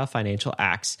fragile financial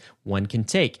acts one can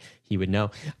take. He would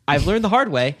know. I've learned the hard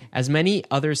way, as many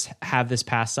others have this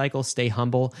past cycle. Stay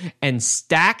humble and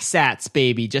stack sats,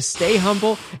 baby. Just stay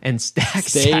humble and stack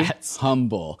sats. Stay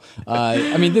humble.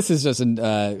 I mean, this is just a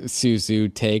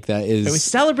Suzu take that is... It was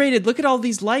celebrated. Look at all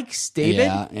these likes, David.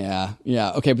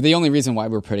 Yeah. Okay, but the only reason why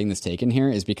we're putting this take in here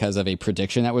is because of a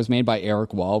prediction that was made by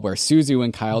Eric Wall, where Suzu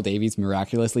and Kyle Davies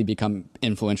miraculously become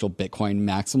influential Bitcoin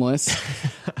maximalists.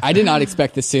 I did not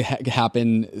expect this to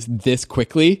happen this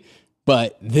quickly.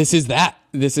 But this is that.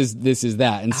 This is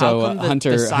that. And How so come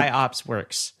Hunter, the psyops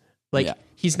works. Like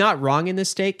he's not wrong in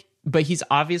this take, but he's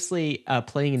obviously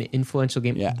playing an influential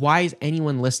game. Yeah. Why is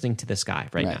anyone listening to this guy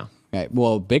right now? Right.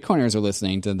 Well, Bitcoiners are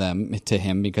listening to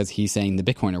him because he's saying the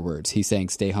Bitcoiner words. He's saying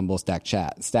stay humble, stack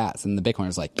stats, and the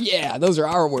Bitcoiners like, yeah, those are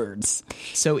our words.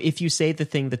 So if you say the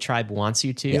thing the tribe wants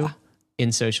you to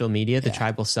in social media, the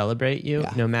tribe will celebrate you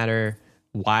no matter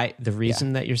why, the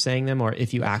reason that you're saying them, or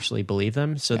if you actually believe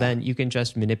them. So then you can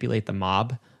just manipulate the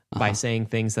mob by saying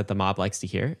things that the mob likes to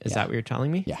hear. Is that what you're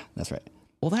telling me? Yeah, that's right.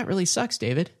 Well, that really sucks,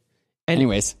 David. And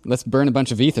anyways, let's burn a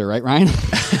bunch of ether, right, Ryan?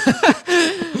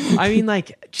 I mean,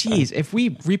 like, geez, if we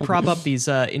reprop up these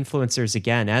influencers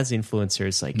again as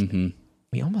influencers, like,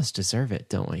 we almost deserve it,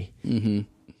 don't we?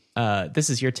 This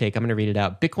is your take. I'm going to read it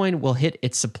out. Bitcoin will hit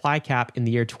its supply cap in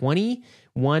the year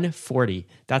 2140.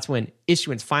 That's when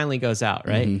issuance finally goes out,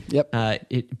 right? Yep.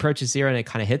 It approaches zero and it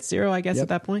kind of hits zero, I guess, at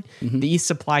that point. The ETH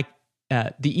supply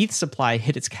the ETH supply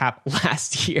hit its cap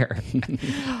last year.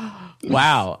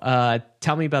 Wow.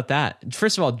 Tell me about that.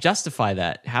 First of all, justify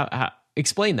that. How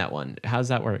explain that one. How does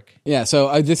that work? Yeah,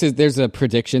 so there's a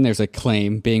prediction, there's a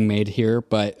claim being made here,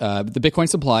 but the Bitcoin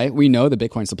supply, we know the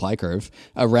Bitcoin supply curve,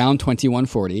 around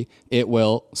 2140, it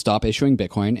will stop issuing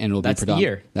Bitcoin and it'll be predominant.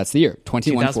 Year. That's the year,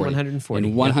 2140.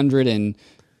 In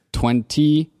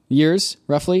 120 years,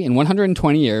 roughly, in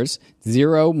 120 years,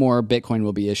 0 more Bitcoin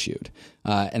will be issued.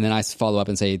 And then I follow up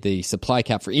and say the supply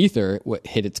cap for Ether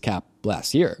hit its cap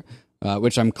last year.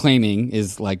 Which I'm claiming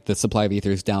is like the supply of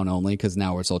Ether is down only because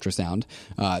now it's ultrasound.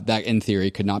 That in theory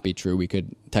could not be true. We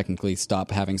could technically stop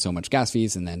having so much gas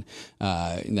fees and then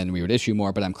we would issue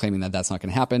more. But I'm claiming that that's not going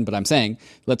to happen. But I'm saying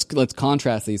let's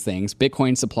contrast these things.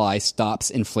 Bitcoin supply stops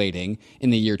inflating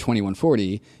in the year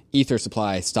 2140. Ether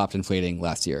supply stopped inflating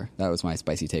last year. That was my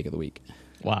spicy take of the week.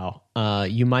 Wow.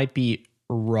 You might be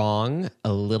wrong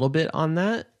a little bit on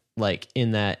that. Like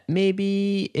in that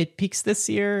maybe it peaks this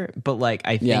year, but like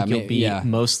I think you'll be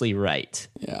mostly right.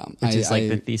 Yeah, which is like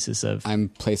the thesis of I'm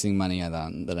placing money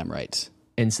on that I'm right.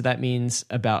 And so that means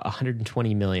about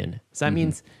 120 million. So that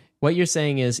means what you're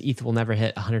saying is ETH will never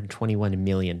hit 121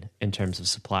 million in terms of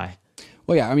supply.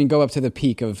 Well, yeah, I mean, go up to the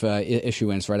peak of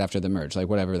issuance right after the merge, like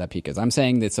whatever that peak is. I'm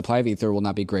saying the supply of Ether will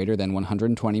not be greater than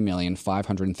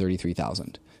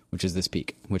 120,533,000, which is this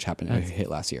peak, which happened to hit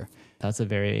last year. That's a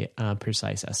very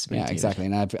precise estimate. Yeah, exactly.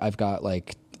 And I've got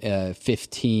like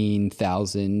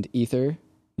 15,000 Ether.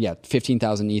 Yeah,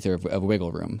 15,000 Ether of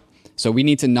wiggle room. So we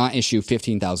need to not issue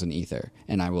 15,000 Ether,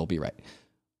 and I will be right.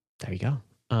 There you go.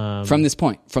 From this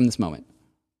moment.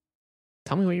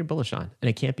 Tell me what you're bullish on, and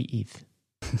it can't be ETH.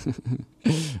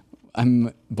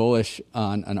 I'm bullish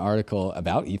on an article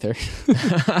about Ether.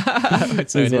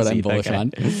 That's what I'm bullish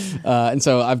on. And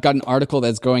so I've got an article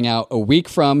that's going out a week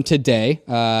from today,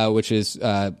 which is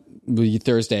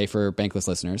Thursday for Bankless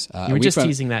listeners. You were just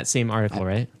teasing that same article,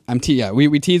 right?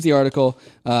 We teased the article,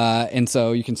 and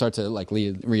so you can start to like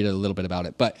read a little bit about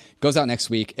it. But it goes out next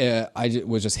week. I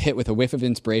was just hit with a whiff of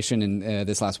inspiration in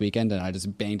this last weekend, and I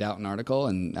just banged out an article,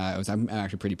 and I'm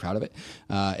actually pretty proud of it.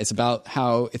 It's about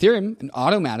how Ethereum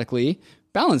automatically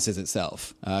balances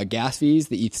itself. Gas fees,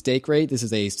 the ETH stake rate. This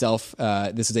is a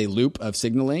loop of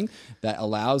signaling that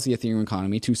allows the Ethereum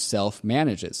economy to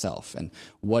self-manage itself. And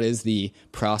what is the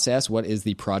process? What is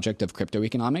the project of crypto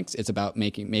economics? It's about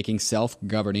making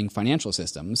self-governing financial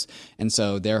systems. And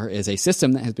so there is a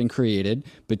system that has been created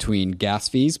between gas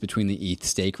fees, between the ETH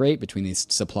stake rate, between the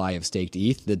supply of staked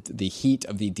ETH, the heat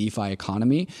of the DeFi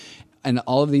economy. And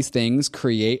all of these things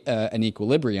create an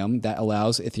equilibrium that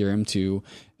allows Ethereum to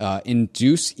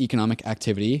induce economic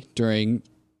activity during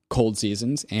cold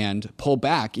seasons and pull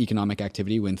back economic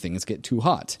activity when things get too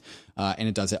hot. And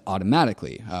it does it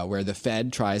automatically. Where the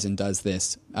Fed tries and does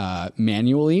this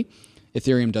manually,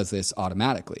 Ethereum does this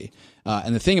automatically.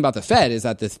 And the thing about the Fed is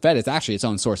that the Fed is actually its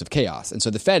own source of chaos. And so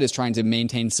the Fed is trying to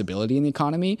maintain stability in the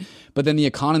economy, but then the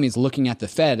economy is looking at the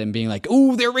Fed and being like,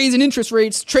 "Ooh, they're raising interest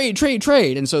rates, trade.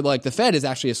 And so like the Fed is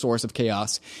actually a source of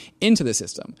chaos into the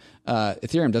system.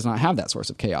 Ethereum does not have that source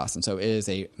of chaos. And so it is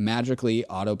a magically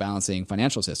auto-balancing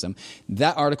financial system.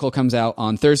 That article comes out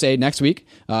on Thursday next week,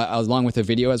 along with a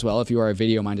video as well, if you are a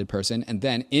video-minded person. And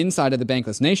then inside of the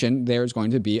Bankless Nation, there's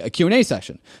going to be a Q&A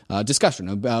session,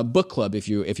 discussion, a book club, if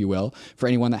you will, for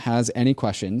anyone that has any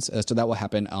questions. So that will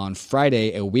happen on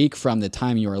Friday, a week from the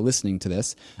time you are listening to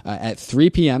this, at 3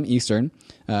 p.m. Eastern.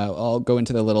 I'll go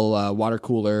into the little water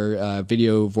cooler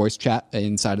video voice chat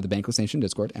inside of the Bankless Nation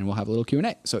Discord, and we'll have a little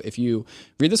Q&A. So if you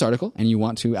read this article and you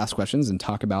want to ask questions and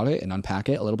talk about it and unpack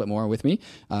it a little bit more with me,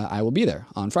 I will be there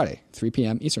on Friday, 3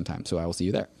 p.m. Eastern time. So I will see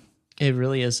you there. It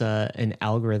really is an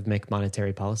algorithmic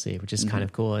monetary policy, which is kind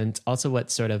of cool. And it's also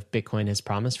what sort of Bitcoin has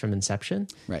promised from inception.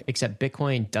 Right. Except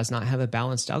Bitcoin does not have a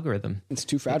balanced algorithm. It's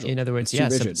too fragile. In other words,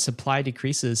 supply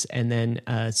decreases and then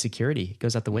security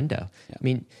goes out the window. Yeah. I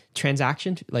mean,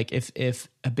 transaction, like if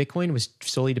a Bitcoin was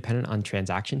solely dependent on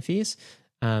transaction fees,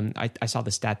 I saw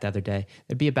the stat the other day,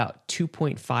 there'd be about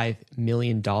 $2.5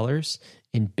 million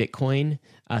in Bitcoin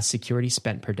security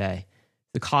spent per day.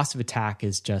 The cost of attack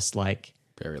is just like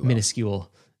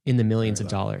minuscule in the millions of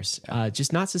dollars.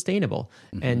 Just not sustainable.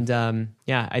 And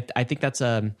I think that's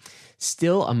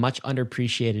still a much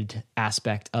underappreciated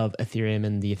aspect of Ethereum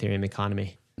and the Ethereum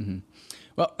economy.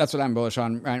 Well, that's what I'm bullish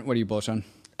on. Ryan, what are you bullish on?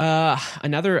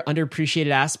 Another underappreciated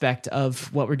aspect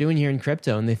of what we're doing here in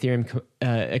crypto and the Ethereum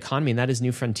economy, and that is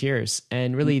new frontiers.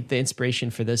 And really the inspiration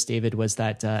for this, David, was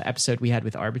that episode we had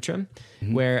with Arbitrum,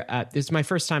 where this is my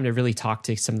first time to really talk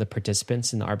to some of the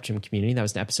participants in the Arbitrum community. That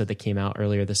was an episode that came out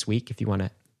earlier this week. If you want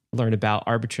to learn about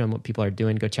Arbitrum, what people are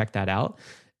doing, go check that out.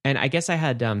 And I guess I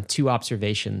had two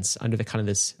observations under the kind of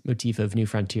this motif of new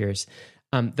frontiers.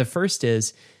 The first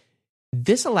is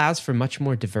this allows for much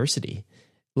more diversity,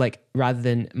 like rather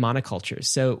than monocultures.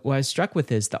 So what I was struck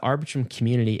with is the Arbitrum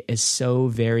community is so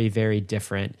very, very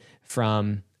different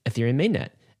from Ethereum mainnet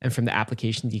and from the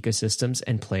applications, ecosystems,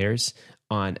 and players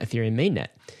on Ethereum mainnet.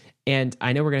 And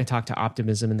I know we're going to talk to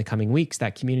Optimism in the coming weeks,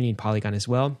 that community in Polygon as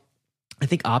well. I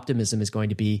think Optimism is going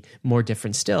to be more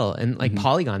different still. And like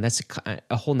Polygon, that's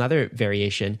a whole nother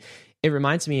variation. It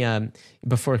reminds me,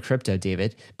 before crypto,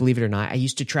 David, believe it or not, I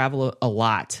used to travel a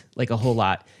lot, like a whole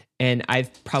lot. And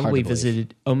I've probably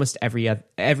visited almost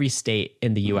every state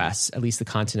in the U.S., at least the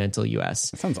continental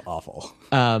U.S. That sounds awful.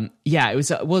 Yeah, it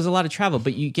was a lot of travel,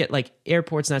 but you get like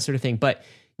airports and that sort of thing. But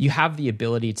you have the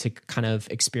ability to kind of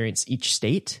experience each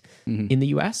state in the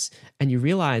U.S. and you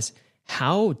realize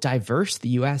how diverse the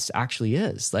U.S. actually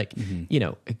is. Like, you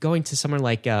know, going to somewhere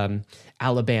like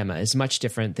Alabama is much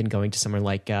different than going to somewhere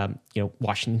like,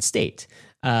 Washington State.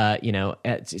 You know,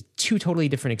 two totally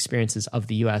different experiences of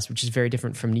the U.S., which is very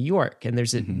different from New York. And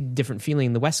there's a different feeling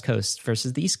in the West Coast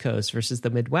versus the East Coast versus the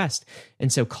Midwest.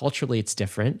 And so culturally it's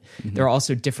different. There are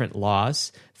also different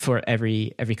laws for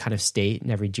every kind of state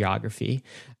and every geography.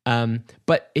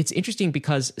 But it's interesting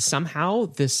because somehow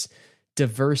this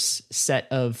diverse set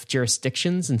of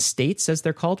jurisdictions and states, as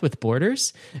they're called, with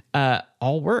borders,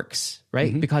 all works,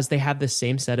 right? Because they have the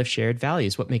same set of shared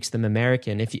values. What makes them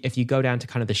American? If you go down to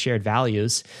kind of the shared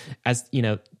values, as you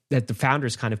know, that the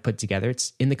founders kind of put together,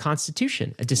 it's in the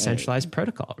Constitution, a decentralized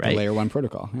protocol, right? The layer one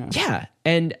protocol. Yeah.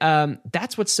 And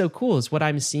that's what's so cool is what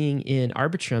I'm seeing in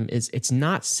Arbitrum is it's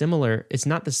not similar. It's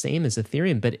not the same as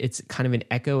Ethereum, but it's kind of an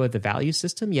echo of the value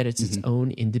system, yet it's its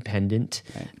own independent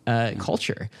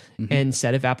culture and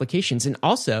set of applications, and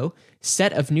also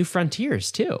set of new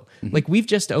frontiers too. Like we've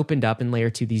just opened up in layer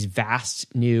 2 these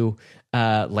vast new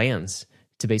lands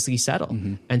to basically settle.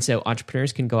 And so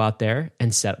entrepreneurs can go out there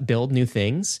and build new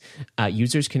things.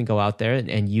 Users can go out there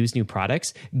and use new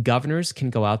products. Governors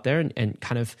can go out there and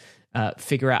kind of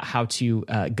figure out how to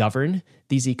govern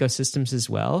these ecosystems as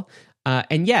well.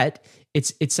 And yet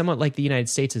it's somewhat like the United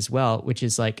States as well, which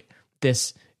is like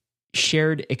this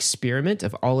shared experiment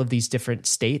of all of these different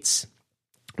states,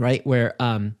 right? Where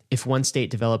if one state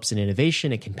develops an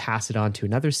innovation, it can pass it on to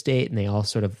another state and they all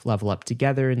sort of level up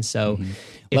together. And so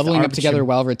leveling up together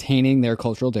while retaining their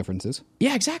cultural differences.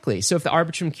 Yeah, exactly. So if the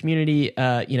Arbitrum community,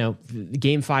 the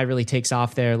GameFi really takes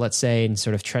off there, let's say, and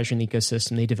sort of treasure in the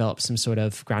ecosystem, they develop some sort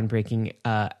of groundbreaking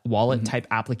wallet type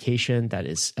application that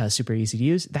is super easy to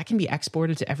use, that can be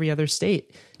exported to every other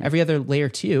state, every other layer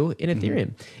 2 in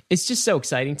Ethereum. It's just so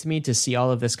exciting to me to see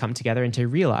all of this come together and to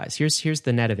realize, here's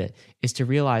the net of it, is to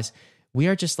realize we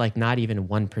are just like not even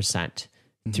 1%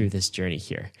 through this journey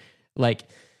here. Like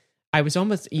I was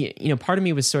almost, part of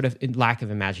me was sort of in lack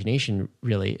of imagination,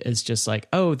 really, is just like,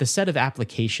 oh, the set of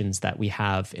applications that we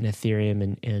have in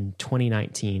Ethereum in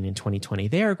 2019 and 2020,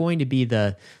 they are going to be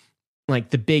the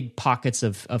big pockets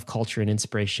of culture and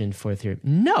inspiration for Ethereum.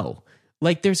 No,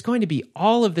 like there's going to be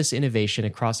all of this innovation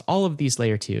across all of these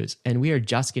layer 2s, and we are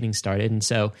just getting started. And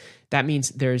so that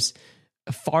means there's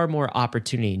far more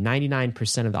opportunity.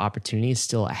 99% of the opportunity is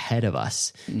still ahead of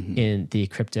us in the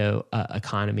crypto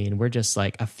economy, and we're just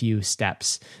like a few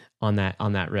steps on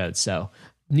that road. So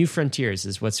new frontiers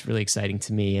is what's really exciting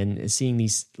to me, and seeing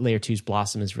these layer 2s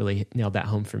blossom has really nailed that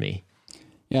home for me.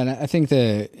 Yeah, and I think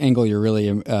the angle you're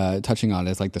really touching on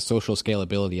is like the social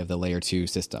scalability of the layer 2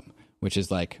 system, which is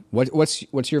like,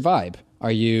 what's your vibe?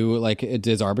 Are you like,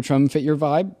 does Arbitrum fit your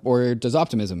vibe, or does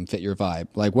Optimism fit your vibe?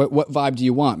 Like, what vibe do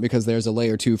you want? Because there's a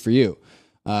layer 2 for you.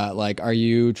 Like, are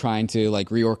you trying to like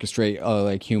reorchestrate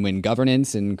like human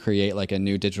governance and create like a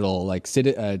new digital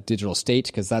digital state?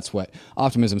 Because that's what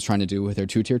Optimism's trying to do with their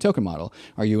 2-tier token model.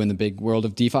 Are you in the big world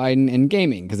of DeFi and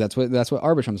gaming? Because that's what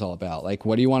Arbitrum's all about. Like,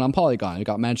 what do you want on Polygon? We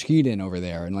got Magic Eden over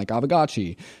there and like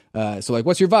Avagachi. So like,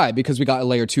 what's your vibe? Because we got a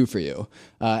layer 2 for you.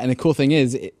 And the cool thing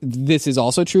is, this is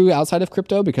also true outside of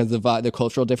crypto, because the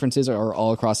cultural differences are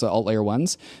all across the alt layer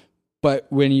 1s. But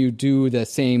when you do the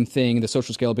same thing, the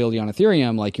social scalability on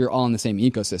Ethereum, like you're all in the same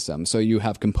ecosystem. So you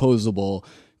have composable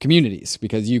communities,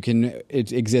 because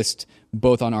it exists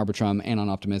both on Arbitrum and on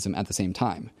Optimism at the same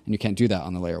time. And you can't do that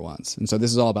on the layer 1s. And so this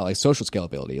is all about like social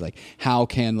scalability. Like, how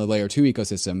can the layer 2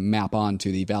 ecosystem map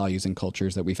onto the values and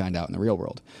cultures that we find out in the real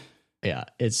world? Yeah,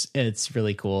 it's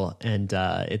really cool. And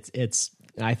it's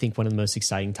I think one of the most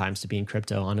exciting times to be in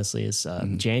crypto, honestly, is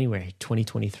January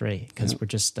 2023, because we're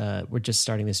just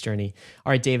starting this journey.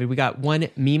 All right, David, we got one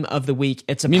meme of the week.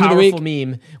 It's a powerful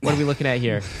meme. What are we looking at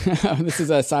here? This is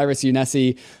Cyrus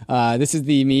Unessi. This is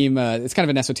the meme. It's kind of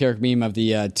an esoteric meme of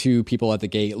the two people at the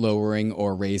gate lowering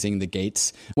or raising the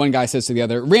gates. One guy says to the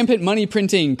other, "Rampant money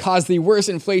printing caused the worst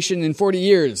inflation in 40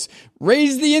 years.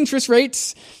 Raise the interest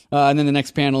rates." And then the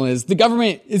next panel is, "The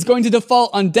government is going to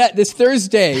default on debt this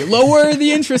Thursday. Lower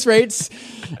the interest rates."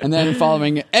 And then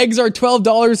following, "Eggs are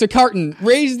 $12 a carton.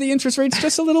 Raise the interest rates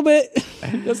just a little bit."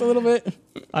 Just a little bit.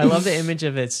 I love the image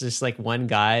of it's just like one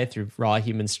guy through raw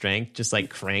human strength, just like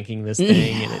cranking this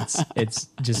thing, and it's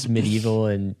just medieval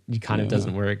and it kind of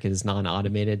doesn't work. It's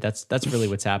non-automated. That's really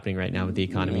what's happening right now with the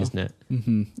economy, isn't it?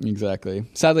 Mm-hmm. Exactly.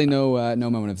 Sadly, no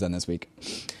moment of Zen this week.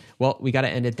 Well, we got to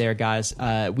end it there, guys.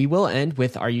 We will end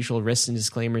with our usual risks and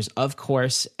disclaimers, of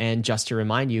course. And just to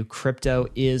remind you, crypto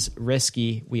is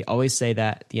risky. We always say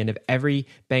that at the end of every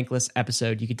Bankless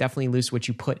episode. You could definitely lose what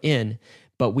you put in,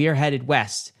 but we are headed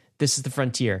west. This is the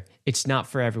frontier. It's not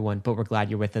for everyone, but we're glad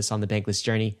you're with us on the Bankless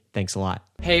journey. Thanks a lot.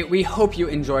 Hey, we hope you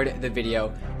enjoyed the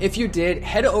video. If you did,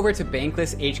 head over to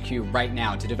Bankless HQ right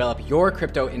now to develop your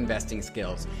crypto investing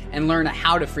skills and learn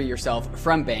how to free yourself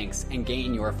from banks and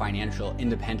gain your financial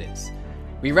independence.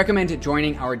 We recommend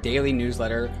joining our daily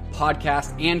newsletter,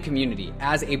 podcast, and community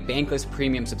as a Bankless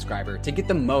Premium subscriber to get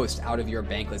the most out of your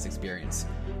Bankless experience.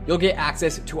 You'll get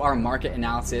access to our market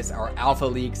analysis, our alpha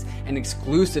leaks, and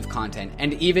exclusive content,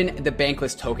 and even the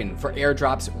Bankless token for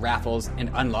airdrops, raffles, and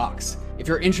unlocks. If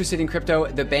you're interested in crypto,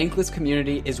 the Bankless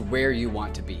community is where you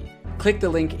want to be. Click the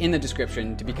link in the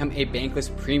description to become a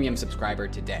Bankless Premium subscriber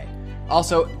today.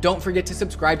 Also, don't forget to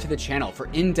subscribe to the channel for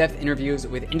in-depth interviews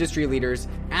with industry leaders,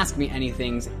 Ask Me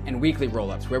Anythings, and weekly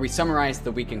roll-ups where we summarize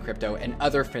the week in crypto and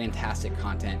other fantastic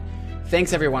content.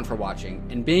 Thanks everyone for watching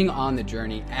and being on the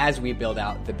journey as we build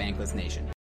out the Bankless Nation.